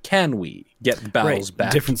 can we get battles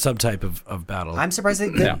back? Different subtype of battle. I'm surprised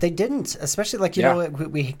they didn't, especially like, you know,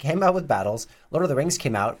 we came out with battles. Lord of the Rings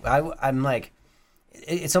came out. I'm like,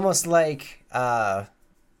 it's almost like one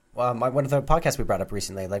of the podcasts we brought up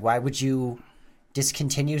recently. Like, why would you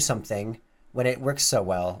discontinue something when it works so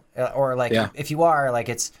well? Or like, if you are, like,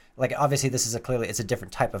 it's like, obviously this is it's a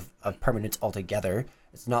different type of permanence altogether.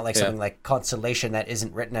 It's not like something like Constellation that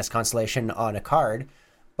isn't written as Constellation on a card.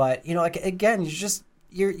 But, you know, like, again,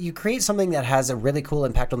 you create something that has a really cool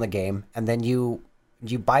impact on the game, and then you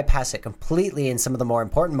bypass it completely in some of the more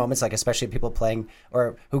important moments, like especially people playing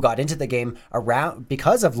or who got into the game around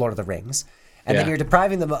because of Lord of the Rings, and then you're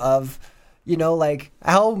depriving them of, you know, like,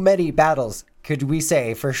 how many battles could we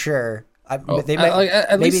say for sure? They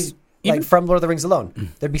might maybe even from Lord of the Rings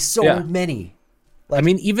alone, there'd be so many. I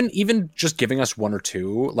mean, even just giving us one or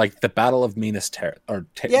two, like the Battle of Minas Tirith,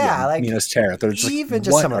 Minas Tirith. They're just even like,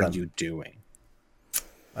 just what some of are them. you doing?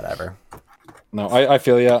 Whatever. No, I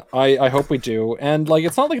feel ya. I hope we do. And like,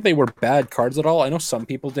 it's not like they were bad cards at all. I know some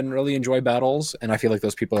people didn't really enjoy battles, and I feel like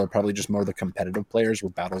those people are probably just more the competitive players, where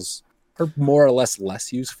battles are more or less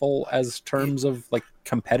useful as terms of like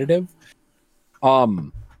competitive.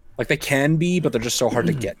 Like they can be, but they're just so hard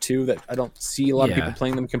to get to that I don't see a lot of people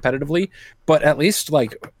playing them competitively. But at least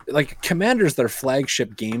like Commander's their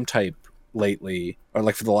flagship game type lately, or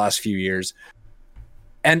like for the last few years.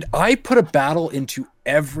 And I put a battle into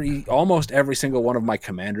almost every single one of my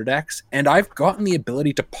Commander decks, and I've gotten the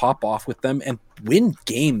ability to pop off with them and win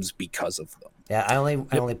games because of them. Yeah, I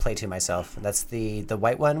only play two myself. That's the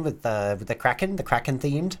white one with the Kraken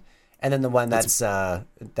themed, and then the one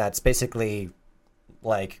that's basically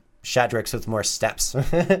like Shadrix with more steps.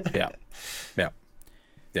 Yeah. Yeah.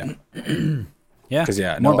 Because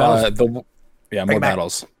more battles. More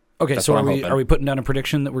battles. Okay, That's so what I'm are we putting down a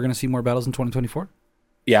prediction that we're going to see more battles in 2024?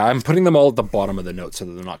 Yeah, I'm putting them all at the bottom of the notes so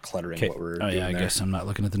that they're not cluttering what we're doing. I guess I'm not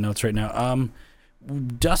looking at the notes right now.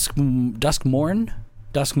 Duskmorn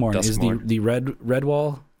is the red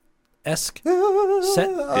wall esque set.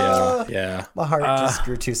 Yeah. My heart just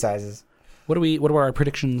grew 2 sizes. What are our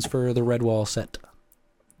predictions for the red wall set?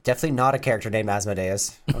 Definitely not a character named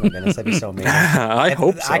Asmodeus. Oh my goodness, that'd be so amazing. I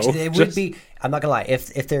hope so. Actually, it would be. I'm not gonna lie.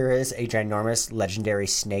 If there is a ginormous legendary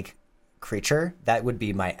snake creature, that would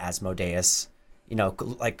be my Asmodeus. You know,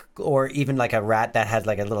 like, or even like a rat that had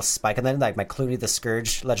like a little spike on them, like my Clooney the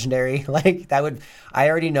Scourge legendary. Like that would. I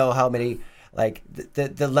already know how many. Like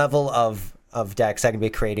the level of decks I can be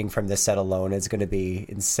creating from this set alone is going to be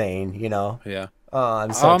insane. You know. Yeah. Oh,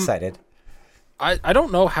 I'm so excited. I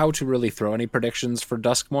don't know how to really throw any predictions for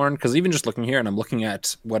Duskmorn, because even just looking here, and I'm looking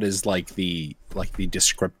at what is like the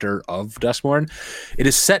descriptor of Duskmorn, it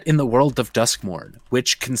is set in the world of Duskmorn,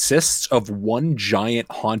 which consists of one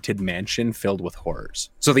giant haunted mansion filled with horrors.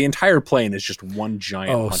 So the entire plane is just one giant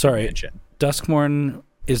haunted mansion. Duskmorn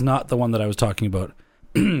is not the one that I was talking about.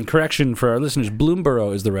 Correction for our listeners,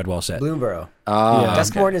 Bloomborough is the Redwall set. Bloomborough. Yeah.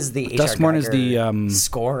 Duskmorn is the Duskmorn is the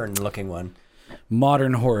Scorn looking one.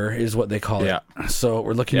 Modern horror is what they call it. So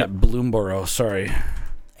we're looking at Bloomborough. Sorry,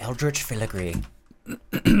 Eldritch Filigree.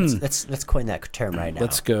 let's coin that term right now.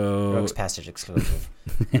 Let's go. Rogue's Passage exclusive.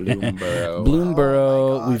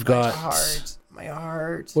 Bloomborough. God, we've got my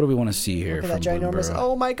heart. What do we want to see here? Look at that ginormous.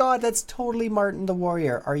 Oh my God, that's totally Martin the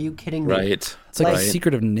Warrior. Are you kidding me? Right. It's like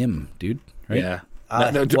Secret of Nim, dude. Right? Yeah.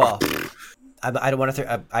 Well, I don't want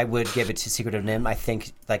to. I would give it to Secret of Nim. I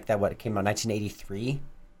think like that. What it came out 1983.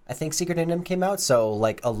 I think Secret of Nim came out, so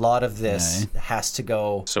like a lot of this has to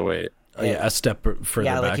go. So wait, a step further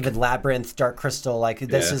back. Like even Labyrinth, Dark Crystal, like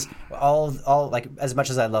this is all like as much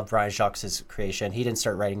as I love Brian Jacques' creation, he didn't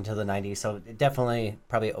start writing until the 90s, so it definitely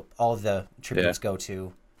probably all of the tributes go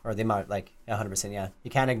to, or the amount, like 100%. Yeah,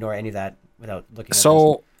 you can't ignore any of that without looking.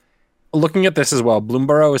 So, looking at this as well,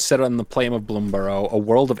 Bloomborough is set on the plane of Bloomborough, a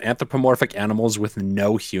world of anthropomorphic animals with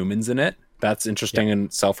no humans in it. That's interesting in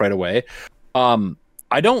itself right away.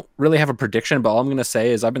 I don't really have a prediction, but all I'm going to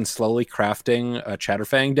say is I've been slowly crafting a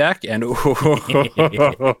Chatterfang deck, and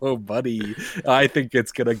oh, buddy, I think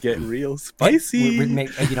it's going to get real spicy.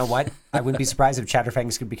 You know what? I wouldn't be surprised if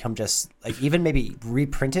Chatterfangs could become just, like, even maybe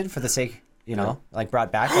reprinted for the sake, like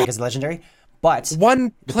brought back like as legendary. But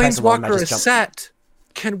one Planeswalker is set.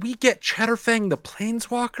 Can we get Chatterfang the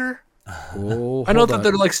Planeswalker? I know that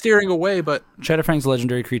they're like steering away, but Chatterfang's a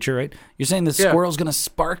legendary creature, right? You're saying the squirrel's going to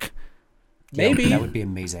spark? Maybe that would be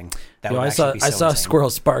amazing. I saw a squirrel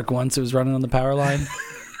spark once. It was running on the power line.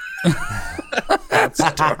 That's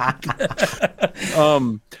dark.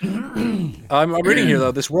 I'm reading here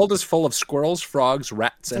though. This world is full of squirrels, frogs,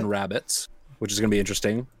 rats, and rabbits, which is going to be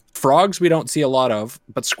interesting. Frogs we don't see a lot of,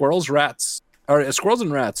 but squirrels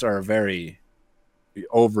and rats are very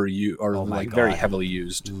overused, or very heavily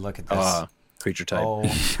used. Look at this creature type. Oh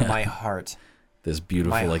my heart. This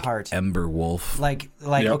beautiful ember wolf.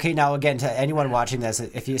 Okay, now again, to anyone watching this,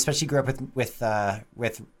 if you especially grew up with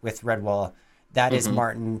Redwall, that is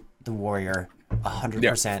Martin the Warrior,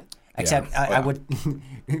 100%. Except I would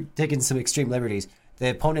take in some extreme liberties. The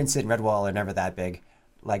opponents in Redwall are never that big.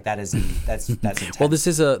 Like that's intense. Well, this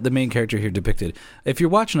is the main character here depicted. If you're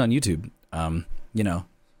watching on YouTube, you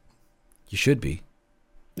should be.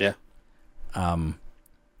 Yeah.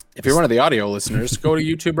 If you're one of the audio listeners, go to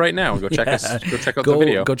YouTube right now. Go check us. Go check out the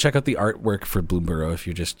video. Go check out the artwork for Bloomborough. If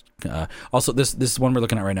you're just also this one we're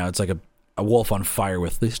looking at right now. It's like a wolf on fire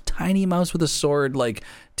with this tiny mouse with a sword, like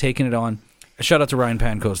taking it on. Shout out to Ryan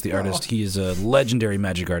Pankos, the artist. He is a legendary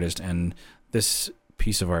magic artist, and this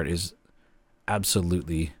piece of art is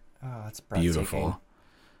absolutely Oh, it's breathtaking. beautiful.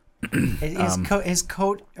 His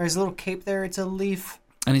coat or his little cape there, it's a leaf.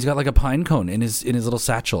 And he's got like a pine cone in his little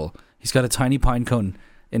satchel. He's got a tiny pine cone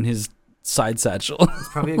in his side satchel. It's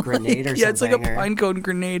probably a grenade or something. Yeah, it's like a pine cone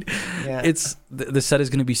grenade. Yeah. It's the set is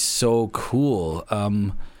going to be so cool.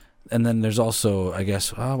 And then there's also, I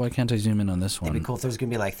guess, why can't I zoom in on this one? It'd be cool if there's gonna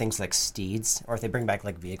be like things like steeds, or if they bring back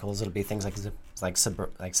like vehicles, it'll be things like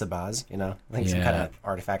Sabaz, you know, like some kind of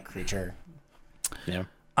artifact creature. Yeah.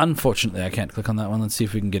 Unfortunately, I can't click on that one. Let's see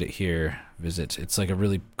if we can get it here. Visit. It's like a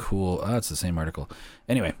really cool. Oh, it's the same article.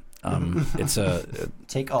 Anyway, it's a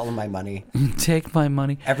Take all of my money. take my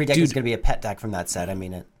money. Every deck Dude, is gonna be a pet deck from that set. I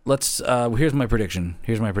mean it. Let's. Here's my prediction.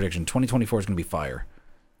 2024 is going to be fire.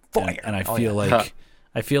 And I feel like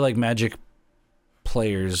I feel like Magic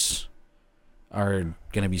players are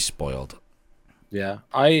going to be spoiled. Yeah,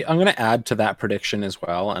 I'm going to add to that prediction as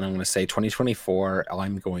well, and I'm going to say 2024,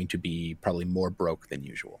 I'm going to be probably more broke than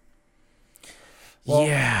usual. Well,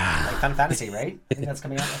 yeah. Like Final Fantasy, right? I think that's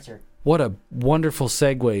coming out next year. What a wonderful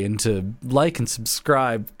segue into like and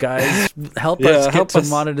subscribe, guys. Help us get to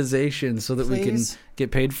monetization so that we can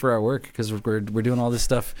get paid for our work, because we're doing all this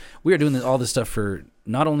stuff. We are doing all this stuff for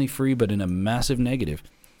not only free, but in a massive negative.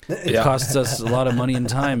 It costs us a lot of money and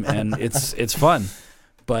time, and it's fun.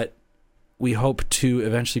 But we hope to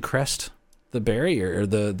eventually crest the barrier or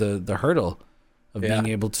the hurdle of being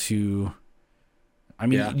able to. I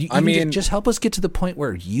mean, just help us get to the point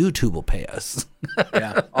where YouTube will pay us.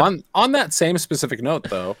 Yeah. On that same specific note,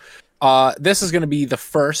 though, this is going to be the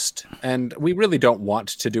first, and we really don't want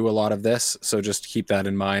to do a lot of this, so just keep that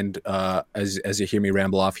in mind as you hear me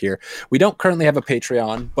ramble off here. We don't currently have a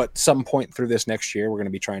Patreon, but some point through this next year, we're going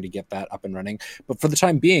to be trying to get that up and running. But for the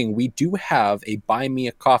time being, we do have a Buy Me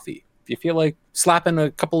a Coffee. If you feel like slapping a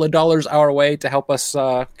couple of dollars our way to help us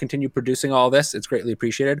continue producing all this, it's greatly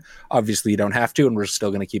appreciated. Obviously, you don't have to, and we're still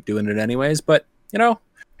going to keep doing it anyways. But you know,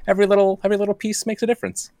 every little piece makes a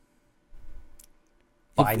difference.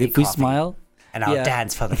 Buy me If we coffee, smile, and I'll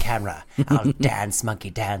dance for the camera. I'll dance, monkey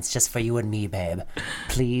dance, just for you and me, babe.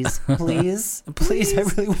 Please, please, please. I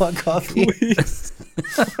really want coffee. Please.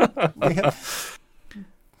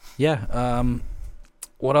 yeah.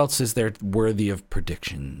 What else is there worthy of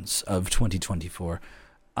predictions of 2024?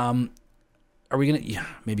 Are we going to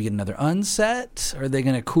maybe get another unset? Or are they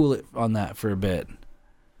going to cool it on that for a bit?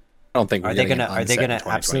 I don't think Are they gonna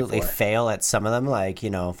absolutely fail at some of them? Like,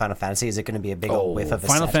 you know, Final Fantasy, is it going to be a big old whiff of a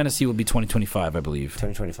Final set? Fantasy will be 2025, I believe.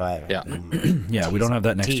 2025. Yeah. Yeah, we don't have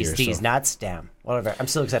that next year. Tease, So. nuts, damn. Whatever. I'm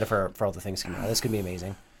still excited for all the things coming out. This could be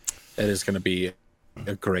amazing. It is going to be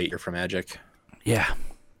a great year for Magic. Yeah.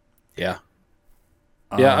 Yeah.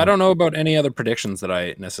 Yeah, I don't know about any other predictions that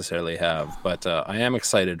I necessarily have, but I am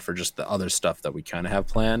excited for just the other stuff that we kind of have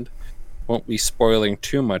planned. Won't be spoiling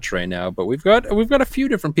too much right now, but we've got a few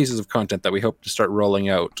different pieces of content that we hope to start rolling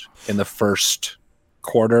out in the first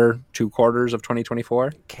two quarters of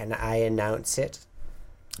 2024. Can I announce it?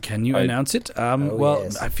 Can you announce it?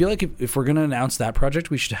 Yes. I feel like if we're going to announce that project,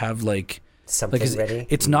 we should have something ready.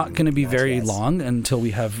 It's not going to be very long until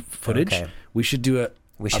we have footage. Okay. We should do a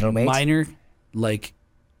wait. minor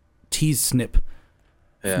tease snip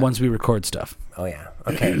once we record stuff. Oh yeah.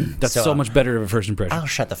 Okay. That's so much better of a first impression. I'll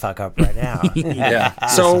shut the fuck up right now. Yeah.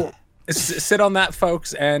 So sit on that,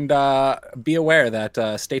 folks, and be aware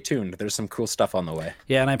that stay tuned. There's some cool stuff on the way.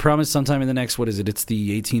 Yeah, and I promise sometime in the next, what is it? It's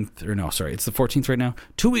the 18th, or no, sorry, it's the 14th right now.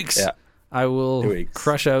 2 weeks. Yeah. I will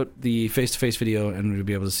crush out the face-to-face video, and we'll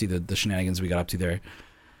be able to see the shenanigans we got up to there.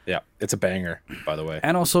 Yeah, it's a banger, by the way.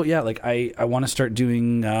 And also, yeah, like I want to start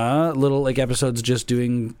doing little episodes just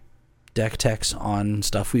doing deck techs on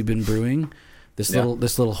stuff we've been brewing. This little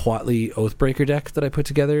Huatley Oathbreaker deck that I put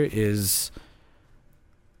together is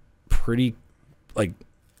pretty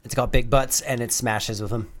it's got big butts and it smashes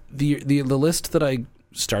with them. The list that I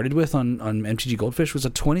started with on MTG Goldfish was a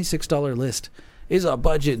 $26 list. It's a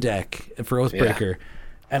budget deck for Oathbreaker,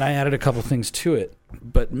 and I added a couple things to it.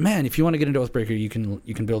 But man, if you want to get into Oathbreaker, you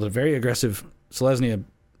can build a very aggressive Selesnya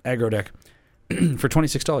aggro deck for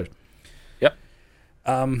 $26. Yep.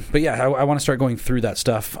 But yeah, I want to start going through that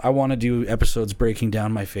stuff. I want to do episodes breaking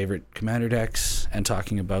down my favorite commander decks and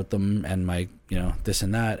talking about them and my this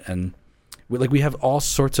and that, and we have all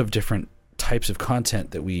sorts of different types of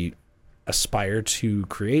content that we aspire to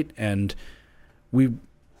create, and we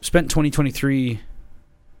spent 2023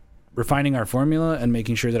 refining our formula and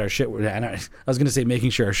making sure that our shit works. And I was going to say making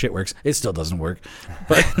sure our shit works. It still doesn't work.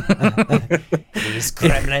 But these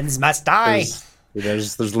gremlins must die.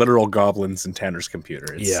 There's literal goblins in Tanner's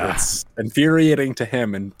computer. It's infuriating to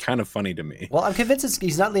him and kind of funny to me. Well, I'm convinced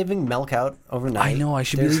he's not leaving milk out overnight. I know. I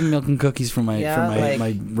should be leaving milk and cookies for my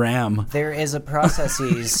my RAM. There is a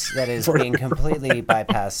processes that is being completely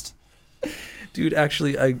bypassed. Dude,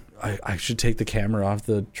 actually, I should take the camera off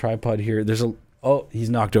the tripod here. He's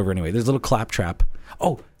knocked over anyway. There's a little claptrap.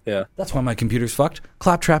 Oh, yeah. That's why my computer's fucked.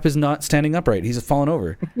 Claptrap is not standing upright. He's fallen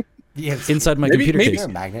over. Yes. Inside my computer case.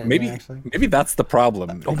 Maybe that's the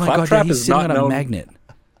problem. Oh my god, yeah, he's sitting on a magnet.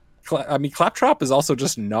 I mean, Claptrap is also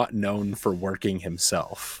just not known for working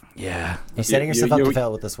himself. Yeah. You're setting yourself up to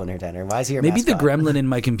fail with this one here, Tanner. Why is he your Maybe mascot? the gremlin in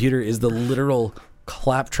my computer is the literal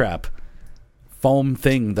Claptrap foam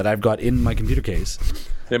thing that I've got in my computer case.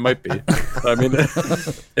 It might be. I mean,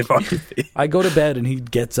 it might be. I go to bed and he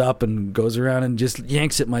gets up and goes around and just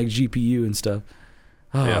yanks at my GPU and stuff.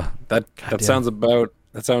 Oh, yeah, that sounds about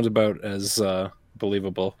as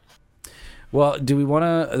believable. Well, do we want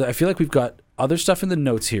to? I feel like we've got other stuff in the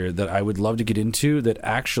notes here that I would love to get into. That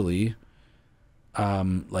actually,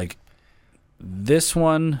 like this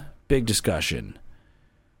one, big discussion.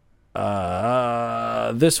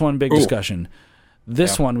 This one, big discussion.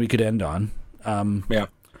 This one we could end on. Yeah.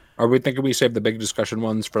 Are we thinking we save the big discussion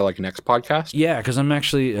ones for like next podcast? Yeah, because I'm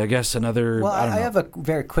actually, I guess, another. Well, I have a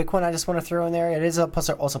very quick one I just want to throw in there. It is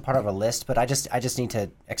also part of a list, but I just need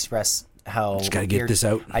to express how. Just gotta get this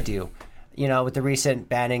out. I do. You know, with the recent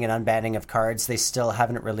banning and unbanning of cards, they still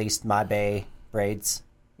haven't released My Bay braids.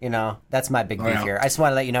 You know, that's my big beef here. I just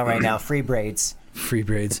want to let you know right now, free braids. Free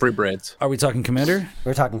braids. Free braids. Are we talking Commander?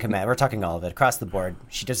 We're talking Commander. We're talking all of it across the board.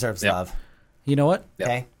 She deserves love. You know what?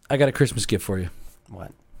 Okay. I got a Christmas gift for you.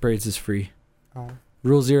 What? Braids is free. Oh.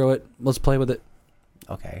 Rule 0 it. Let's play with it.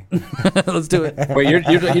 Okay. Let's do it. Wait,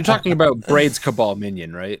 you're talking about Braids Cabal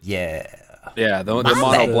Minion, right? Yeah. Yeah, the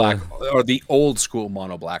mono black or the old school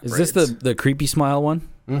mono black. Is braids. this the creepy smile one?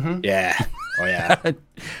 Mm-hmm. Yeah. Oh yeah.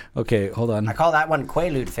 Okay, hold on. I call that one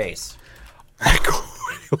Quaalude face.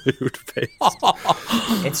 Quaalude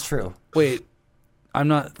face. It's true. Wait, I'm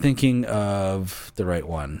not thinking of the right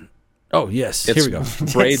one. Oh yes, here we go.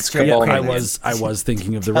 Braids Cabal I Minion. was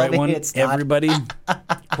thinking of the right one. It's not. Everybody,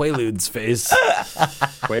 Quaalude's face.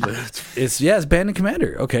 Quaalude. It's banned in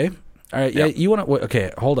Commander. Okay. All right. Yeah. You want to?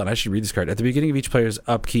 Okay. Hold on. I should read this card. At the beginning of each player's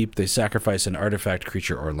upkeep, they sacrifice an artifact,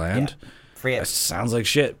 creature, or land. Yeah. Free That it. sounds like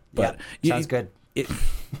shit. But Sounds good.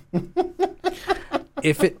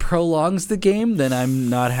 If it prolongs the game, then I'm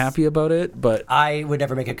not happy about it. But I would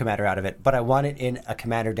never make a commander out of it, but I want it in a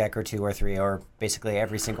commander deck or 2 or 3, or basically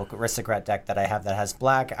every single aristocrat deck that I have that has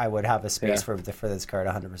black. I would have a space for this card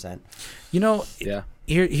 100%. you know, Yeah.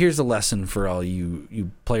 here's a lesson for all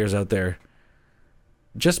you players out there.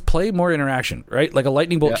 Just play more interaction, right? Like a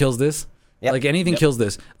lightning bolt kills this. Yep. Like anything kills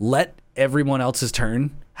this. Let everyone else's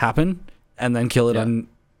turn happen, and then kill it on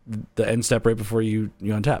the end step right before you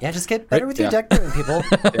untap. Yeah, just get better with your deck building, people.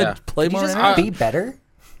 Yeah. Play Can you more just interaction. be better?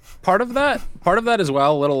 Part of that as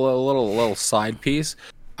well. Little side piece.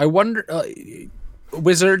 I wonder,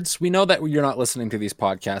 Wizards. We know that you're not listening to these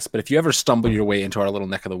podcasts, but if you ever stumble your way into our little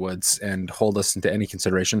neck of the woods and hold us into any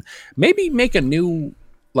consideration, maybe make a new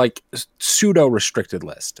like pseudo restricted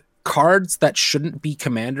list. Cards that shouldn't be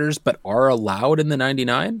commanders but are allowed in the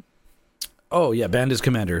 99. Oh yeah, banned is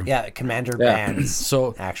Commander. Yeah, commander bans.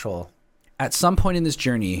 So Actual. at some point in this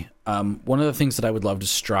journey, one of the things that I would love to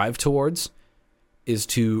strive towards is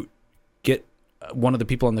to get one of the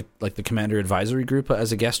people on the Commander Advisory Group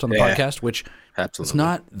as a guest on the podcast, which Absolutely. it's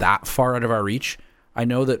not that far out of our reach. I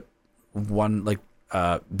know that one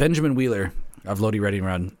Benjamin Wheeler of Loading Ready and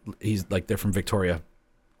Run, he's like they're from Victoria.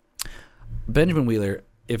 Benjamin Wheeler,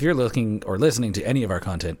 if you're looking or listening to any of our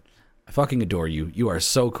content, I fucking adore you. You are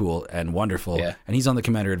so cool and wonderful. Yeah. And he's on the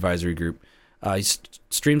Commander Advisory Group. He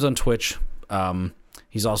streams on Twitch.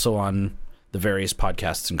 He's also on the various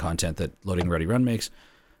podcasts and content that Loading Ready Run makes.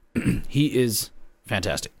 He is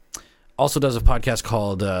fantastic. Also does a podcast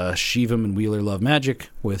called Shivam and Wheeler Love Magic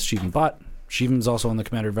with Shivam Bot. Shivam's also on the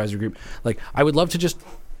Commander Advisory Group. Like, I would love to just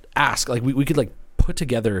ask. Like, we could like put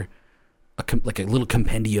together a little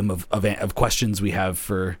compendium of questions we have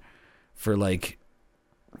for like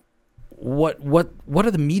what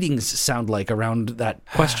are the meetings sound like around that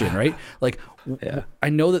question, right? Like, I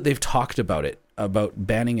know that they've talked about it, about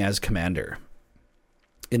banning as Commander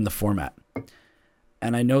in the format,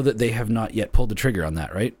 and I know that they have not yet pulled the trigger on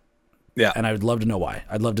that, right? Yeah. And I would love to know why.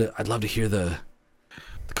 I'd love to hear the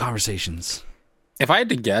conversations. If I had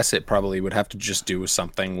to guess, it probably would have to just do with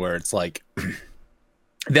something where it's like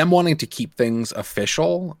them wanting to keep things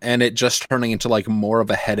official and it just turning into like more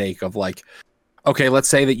of a headache of like, Okay, let's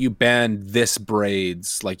say that you ban this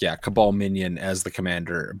Braids, like Cabal Minion as the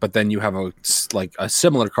commander, but then you have a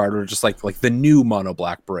similar card, or just like the new mono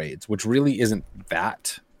black Braids, which really isn't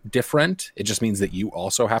that different. It just means that you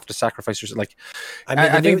also have to sacrifice yourself. Like, I mean,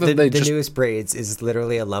 I think the newest Braids is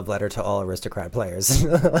literally a love letter to all aristocrat players.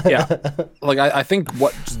 Yeah, like I think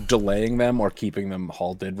what's delaying them or keeping them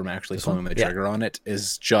halted from actually pulling the trigger on it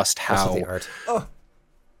is just how the art.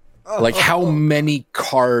 How many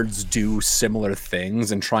cards do similar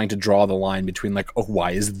things, and trying to draw the line between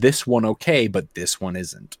why is this one okay but this one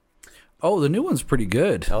isn't? Oh, the new one's pretty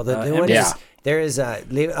good. Oh, the new one is. There is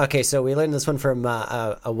okay. So we learned this one from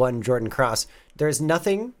a one Jordan Cross. There's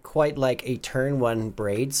nothing quite like a turn one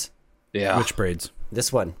Braids. Yeah. Which Braids?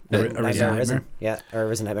 This one. Arisen. Yeah, or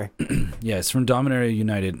Arisen Nightmare. Yeah, it's from Dominaria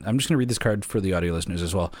United. I'm just going to read this card for the audio listeners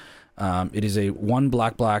as well. It is a 1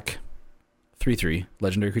 black 3/3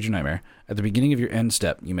 legendary creature nightmare. At the beginning of your end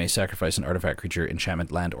step, you may sacrifice an artifact, creature,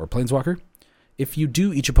 enchantment, land, or planeswalker. If you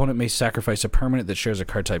do, each opponent may sacrifice a permanent that shares a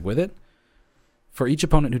card type with it. For each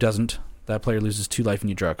opponent who doesn't, that player loses 2 life and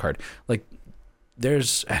you draw a card. Like,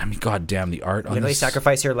 there's, I mean, goddamn, the art on Literally this.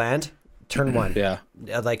 sacrifice your land, turn 1. Yeah.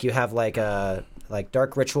 Like you have like a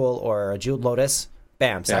Dark Ritual or a Jeweled Lotus.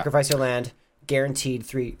 Bam, sacrifice your land, guaranteed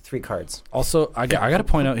 3 cards. Also, I got to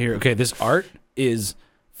point out here, okay, this art is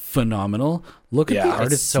phenomenal. Look at the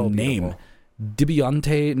artist's name.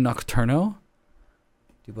 Dibionte Nocturno.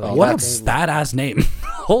 What a badass name.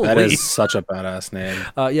 Holy. That is such a badass name.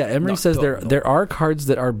 Emery says there are cards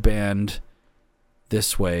that are banned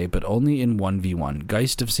this way, but only in 1v1.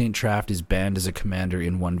 Geist of St. Traft is banned as a commander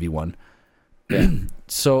in 1v1. Yeah.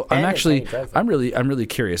 So I'm really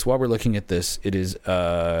curious. While we're looking at this, it is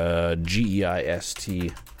Geist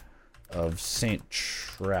of St.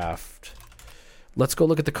 Traft. Let's go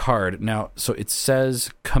look at the card. Now, so it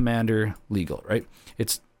says commander legal, right?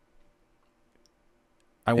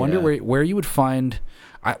 I wonder where you would find...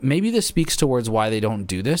 maybe this speaks towards why they don't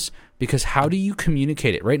do this, because how do you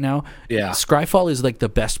communicate it? Right now, Scryfall is like the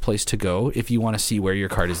best place to go if you want to see where your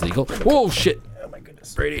card is legal. Whoa, shit. Oh, my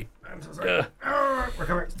goodness. Brady. I'm so sorry. We're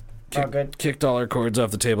coming. Good. Kicked all our cords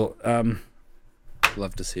off the table.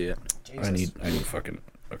 Love to see it. Jesus. I need fucking...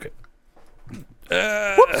 Okay.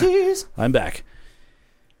 Whoopsies. I'm back.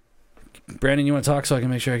 Brandon, you want to talk so I can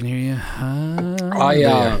make sure I can hear you? I'm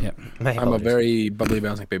a very bubbly,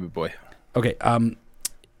 bouncing baby boy. Okay.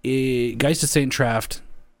 Geist of St. Traft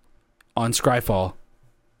on Scryfall,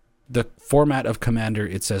 the format of commander,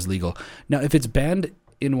 it says legal. Now, if it's banned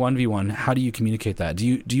in 1v1, how do you communicate that?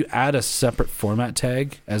 Do you add a separate format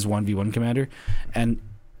tag as 1v1 commander? And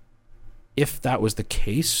if that was the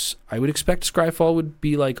case, I would expect Scryfall would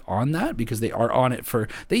be on that, because they are on it for...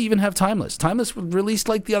 They even have Timeless. Timeless was released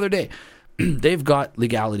the other day. They've got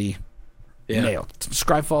legality nailed.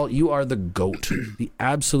 Scryfall, you are the GOAT. The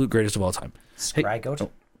absolute greatest of all time. Goat.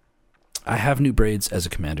 I have new Braids as a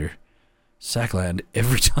commander. Sackland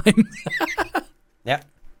every time. Yep.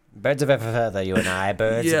 Birds of a feather, you and I.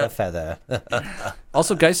 Birds of a feather.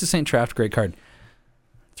 Also, Geist of St. Traft, great card.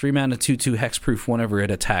 3 mana, 2/2 hexproof. Whenever it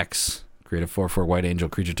attacks, create a 4/4 white angel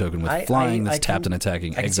creature token with flying that's tapped and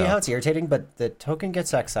attacking. I can see how it's irritating, but the token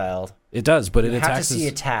gets exiled. It does, but it attacks. You have to see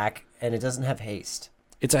attack, and it doesn't have haste.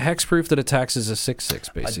 It's a hexproof that attacks as a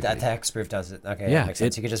 6/6, basically. That hexproof does it. Okay, that makes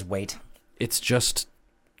sense. You could just wait. It's just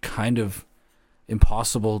kind of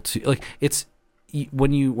impossible to it's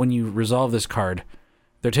when you resolve this card,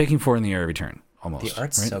 they're taking 4 in the air every turn. Almost. The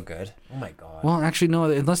art's so good. Oh my god. Well, actually, no.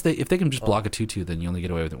 If they can just block a 2/2, then you only get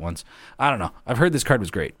away with it once. I don't know. I've heard this card was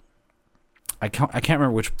great. I can't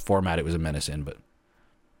remember which format it was a menace in, but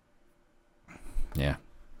yeah.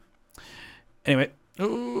 Anyway,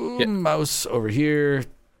 mouse over here.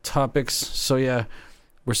 Topics. So yeah,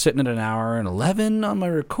 we're sitting at 1:11 on my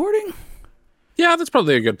recording. Yeah, that's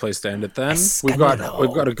probably a good place to end it then.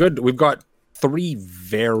 We've got 3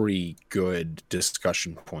 very good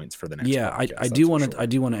discussion points for the next. Yeah, I do want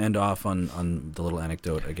to end off on the little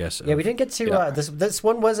anecdote, I guess. Yeah, we didn't get to this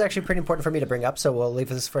one was actually pretty important for me to bring up, so we'll leave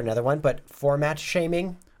this for another one. But format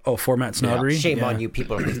shaming. Oh, format snobbery. Shame on you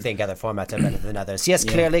people who think other formats are better than others. Yes,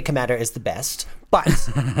 clearly Commander is the best, but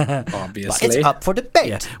obviously it's up for debate.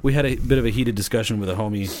 Yeah, we had a bit of a heated discussion with a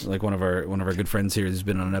homie, one of our good friends here, who's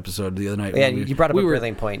been on an episode the other night. Yeah, you brought up a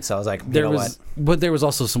brilliant point, so I was like, but there was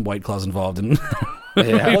also some white claws involved, and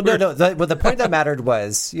well, no. The point that mattered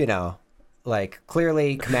was,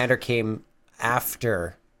 clearly Commander came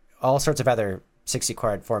after all sorts of other 60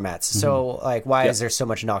 card formats. So why is there so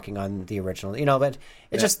much knocking on the original? But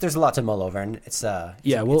it's just, there's a lot to mull over, and it's an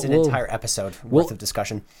entire episode worth of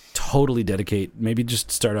discussion. Totally dedicate. Maybe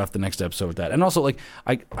just start off the next episode with that. And also,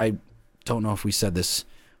 I don't know if we said this,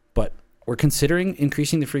 but we're considering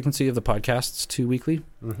increasing the frequency of the podcasts to weekly.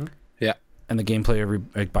 Mm-hmm. Yeah. And the gameplay every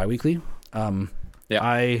bi-weekly. Yeah.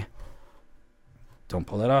 I don't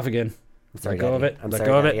pull that off again. Sorry, Let go of Daddy. it. I'm Let sorry,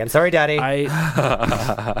 go of Daddy. it. I'm sorry, Daddy.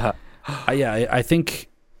 I think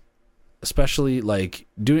especially like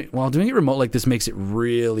doing it remote like this makes it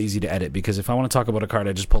real easy to edit, because if I want to talk about a card,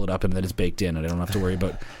 I just pull it up and then it's baked in and I don't have to worry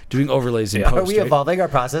about doing overlays in post. Are we right? evolving our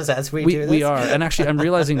process as we do this? We are. And actually I'm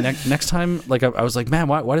realizing next time, like I was like, man,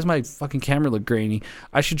 why does my fucking camera look grainy?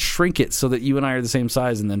 I should shrink it so that you and I are the same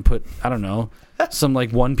size and then put, I don't know, some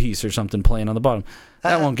like One Piece or something playing on the bottom.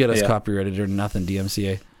 That won't get us copyrighted or nothing,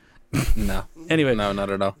 DMCA. No. Anyway. No, not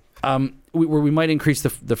at all. We might increase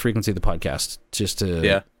the frequency of the podcast just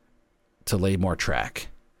to lay more track.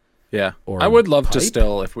 Yeah. Or I would love to pipe?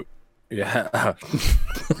 still, if we... Yeah.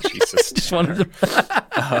 Jesus. Just wanted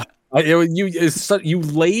to... You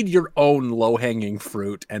laid your own low-hanging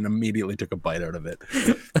fruit and immediately took a bite out of it.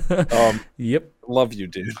 Yep. Love you,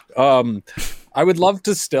 dude. I would love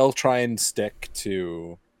to still try and stick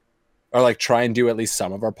to... Or like try and do at least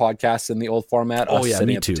some of our podcasts in the old format. Oh, us yeah, sitting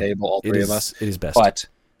me at too. the table, all three of us. It is best. But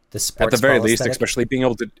The at sports the very ball least, aesthetic. especially being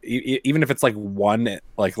able to, even if it's like one,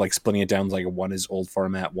 like splitting it down, like one is old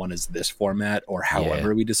format, one is this format, or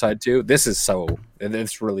however we decide to. This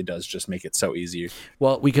really does just make it so easy.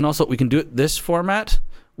 Well, we can do it this format.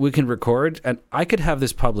 We can record, and I could have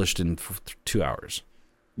this published in 2 hours.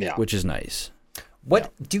 Yeah. Which is nice.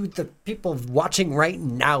 What do the people watching right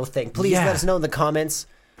now think? Please let us know in the comments.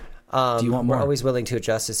 Do you want more? We're always willing to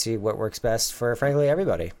adjust to see what works best for, frankly,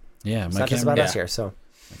 everybody. Yeah, It's not just about us here. So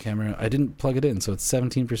my camera, I didn't plug it in, so it's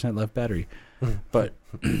 17% left battery. But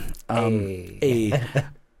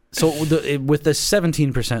so with the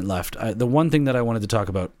 17% left, the one thing that I wanted to talk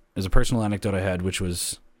about is a personal anecdote I had, which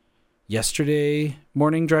was yesterday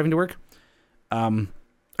morning driving to work.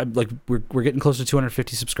 We're getting close to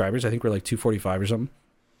 250 subscribers. I think we're like 245 or something.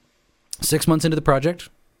 6 months into the project,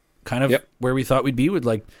 kind of where we thought we'd be.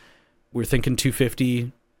 We're thinking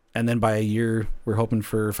 250, and then by a year we're hoping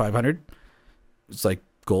for 500. It's like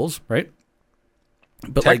goals, right?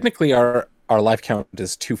 But technically, our life count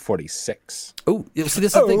is 246. Oh, see, this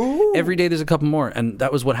is the thing. Every day there's a couple more, and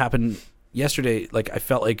that was what happened yesterday. Like I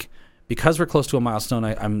felt like because we're close to a milestone,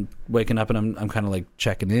 I'm waking up and I'm kind of like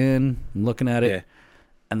checking in, and looking at it,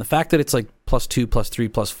 and the fact that it's like +2, +3,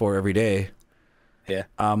 +4 every day. Yeah.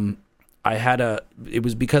 It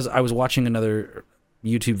was because I was watching another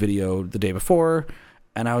YouTube video the day before,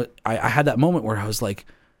 and I had that moment where I was like,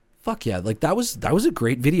 fuck yeah, like that was a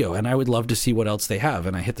great video, and I would love to see what else they have,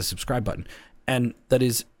 and I hit the subscribe button. And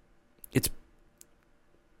it's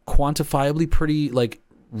quantifiably pretty like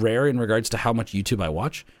rare in regards to how much YouTube I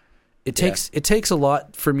watch. It takes a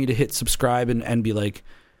lot for me to hit subscribe and be like,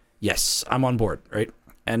 yes, I'm on board, right?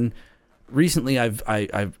 And recently I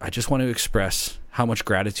just want to express how much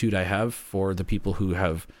gratitude I have for the people who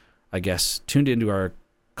have, I guess, tuned into our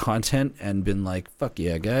content and been like, fuck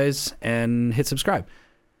yeah, guys, and hit subscribe.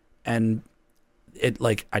 And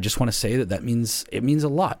I just want to say that means a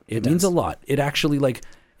lot. It means a lot. It actually,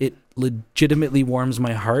 it legitimately warms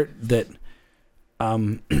my heart that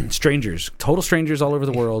total strangers all over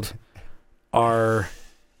the world are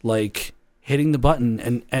like hitting the button,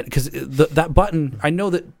 and because that button, I know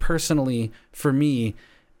that personally for me,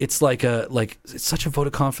 it's it's such a vote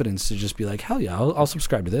of confidence to just be like, hell yeah, I'll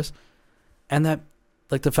subscribe to this. And that,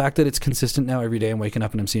 like, the fact that it's consistent now every day, I'm waking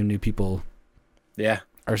up and I'm seeing new people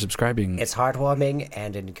are subscribing. It's heartwarming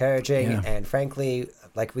and encouraging, and frankly,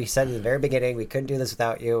 like we said in the very beginning, we couldn't do this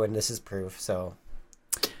without you, and this is proof. So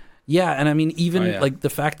yeah, and I mean, even like the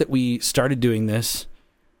fact that we started doing this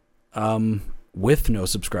with no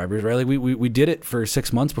subscribers, right? Like we did it for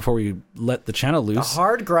 6 months before we let the channel loose. A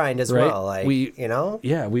hard grind as right? well. Like, we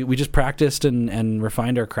just practiced and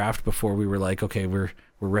refined our craft before we were like, okay, we're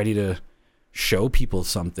ready to show people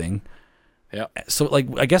something. Yeah. So like,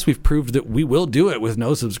 I guess we've proved that we will do it with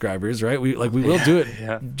no subscribers, right? We will do it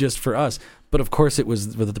just for us. But of course, it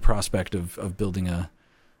was with the prospect of building a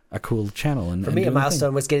cool channel. And for me, a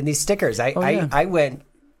milestone was getting these stickers. My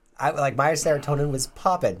serotonin was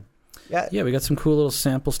popping. Yeah, we got some cool little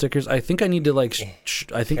sample stickers. I think I need to I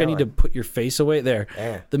need to put your face away there.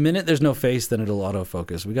 Yeah. The minute there's no face, then it'll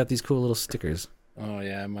autofocus. We got these cool little stickers. Oh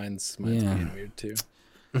yeah, mine's being weird too.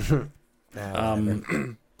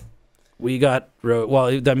 We got that was we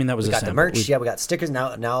a got sample. the merch. We got stickers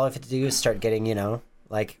now. Now all I have to do is start getting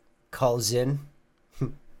calls in.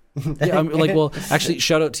 Actually,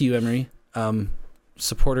 shout out to you, Emery,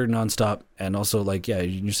 supporter nonstop, and also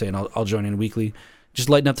you're saying I'll join in weekly. Just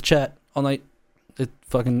lighten up the chat all night. It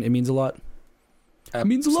means a lot. Absolutely. It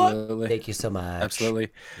means a lot. Thank you so much. Absolutely.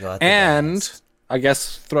 And I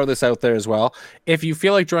guess throw this out there as well. If you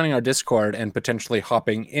feel like joining our Discord and potentially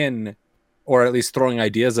hopping in, or at least throwing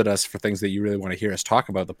ideas at us for things that you really want to hear us talk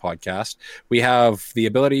about the podcast, we have the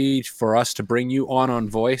ability for us to bring you on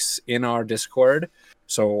voice in our Discord.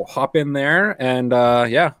 So hop in there and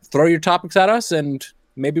throw your topics at us, and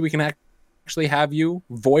maybe we can actually have you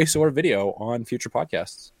voice or video on future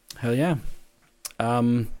podcasts. Hell yeah.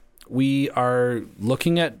 We are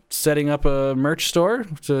looking at setting up a merch store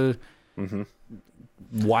to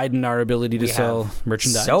widen our ability to sell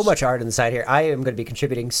merchandise. So much art inside here. I am going to be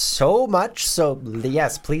contributing so much. So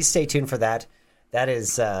yes, please stay tuned for that. That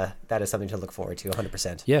is something to look forward to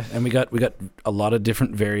 100%. Yeah, and we got a lot of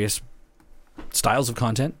different various styles of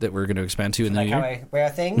content that we're going to expand to in the new year. How I wear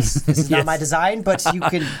things. This is not my design, but you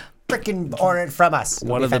can freaking order it from us.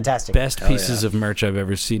 It'll One be of fantastic. the best pieces of merch I've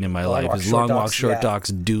ever seen in my life is Long Walk Short Doc's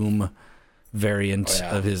Doom variant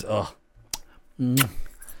of his.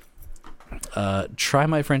 Try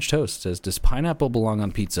my French toast. Says, does pineapple belong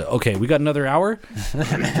on pizza? Okay, we got another hour. We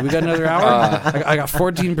got another hour. I got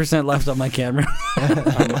 14% left on my camera.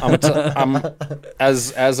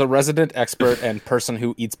 As a resident expert and person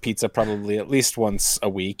who eats pizza probably at least once a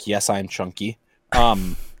week. Yes, I'm chunky.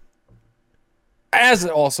 As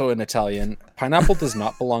also an Italian, pineapple does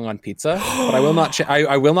not belong on pizza. But I will not.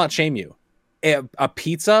 I will not shame you. A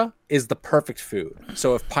pizza is the perfect food.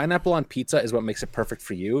 So if pineapple on pizza is what makes it perfect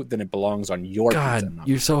for you, then it belongs on your pizza. God,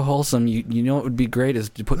 you're so wholesome. You know what would be great is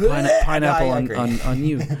to put pineapple on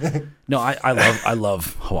you. No, I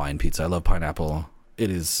love Hawaiian pizza. I love pineapple.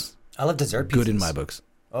 It is. I love dessert pizzas. Good in my books.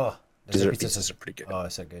 Oh, dessert pizzas are pretty good. Oh,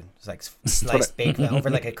 so good. It's like sliced bacon over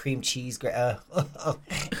like a cream cheese. Dessert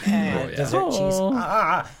cheese.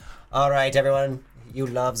 All right, everyone. You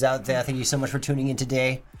loves out there. Thank you so much for tuning in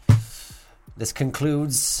today. This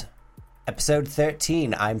concludes episode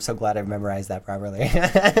 13. I'm so glad I memorized that properly.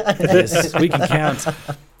 Yes, we can count.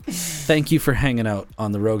 Thank you for hanging out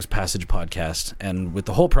on the Rogues Passage podcast and with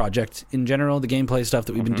the whole project in general, the gameplay stuff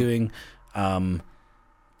that we've been doing,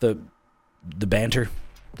 the banter,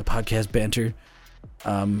 the podcast banter.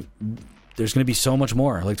 There's going to be so much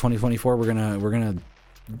more. Like 2024, we're gonna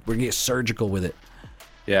get surgical with it.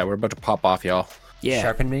 Yeah, we're about to pop off, y'all. Yeah.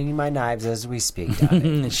 Sharpening my knives as we speak,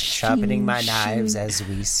 darling. Sharpening my knives as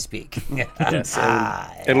we speak. Yes,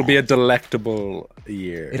 it'll be a delectable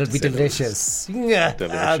year. It'll be delicious. Delicious.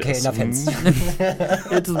 Okay, enough hints.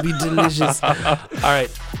 It'll be delicious. All right.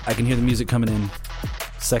 I can hear the music coming in.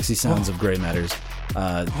 Sexy sounds of Gray Matters.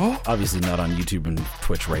 Obviously not on YouTube and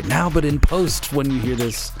Twitch right now, but in post when you hear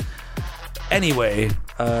this. Anyway,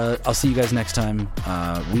 I'll see you guys next time.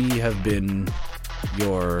 We have been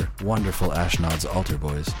your wonderful Ashnod's altar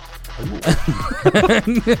boys.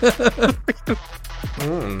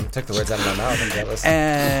 Took the words out of my mouth.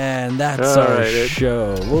 And that's our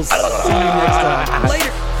show. We'll see you next time.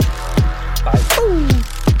 Later.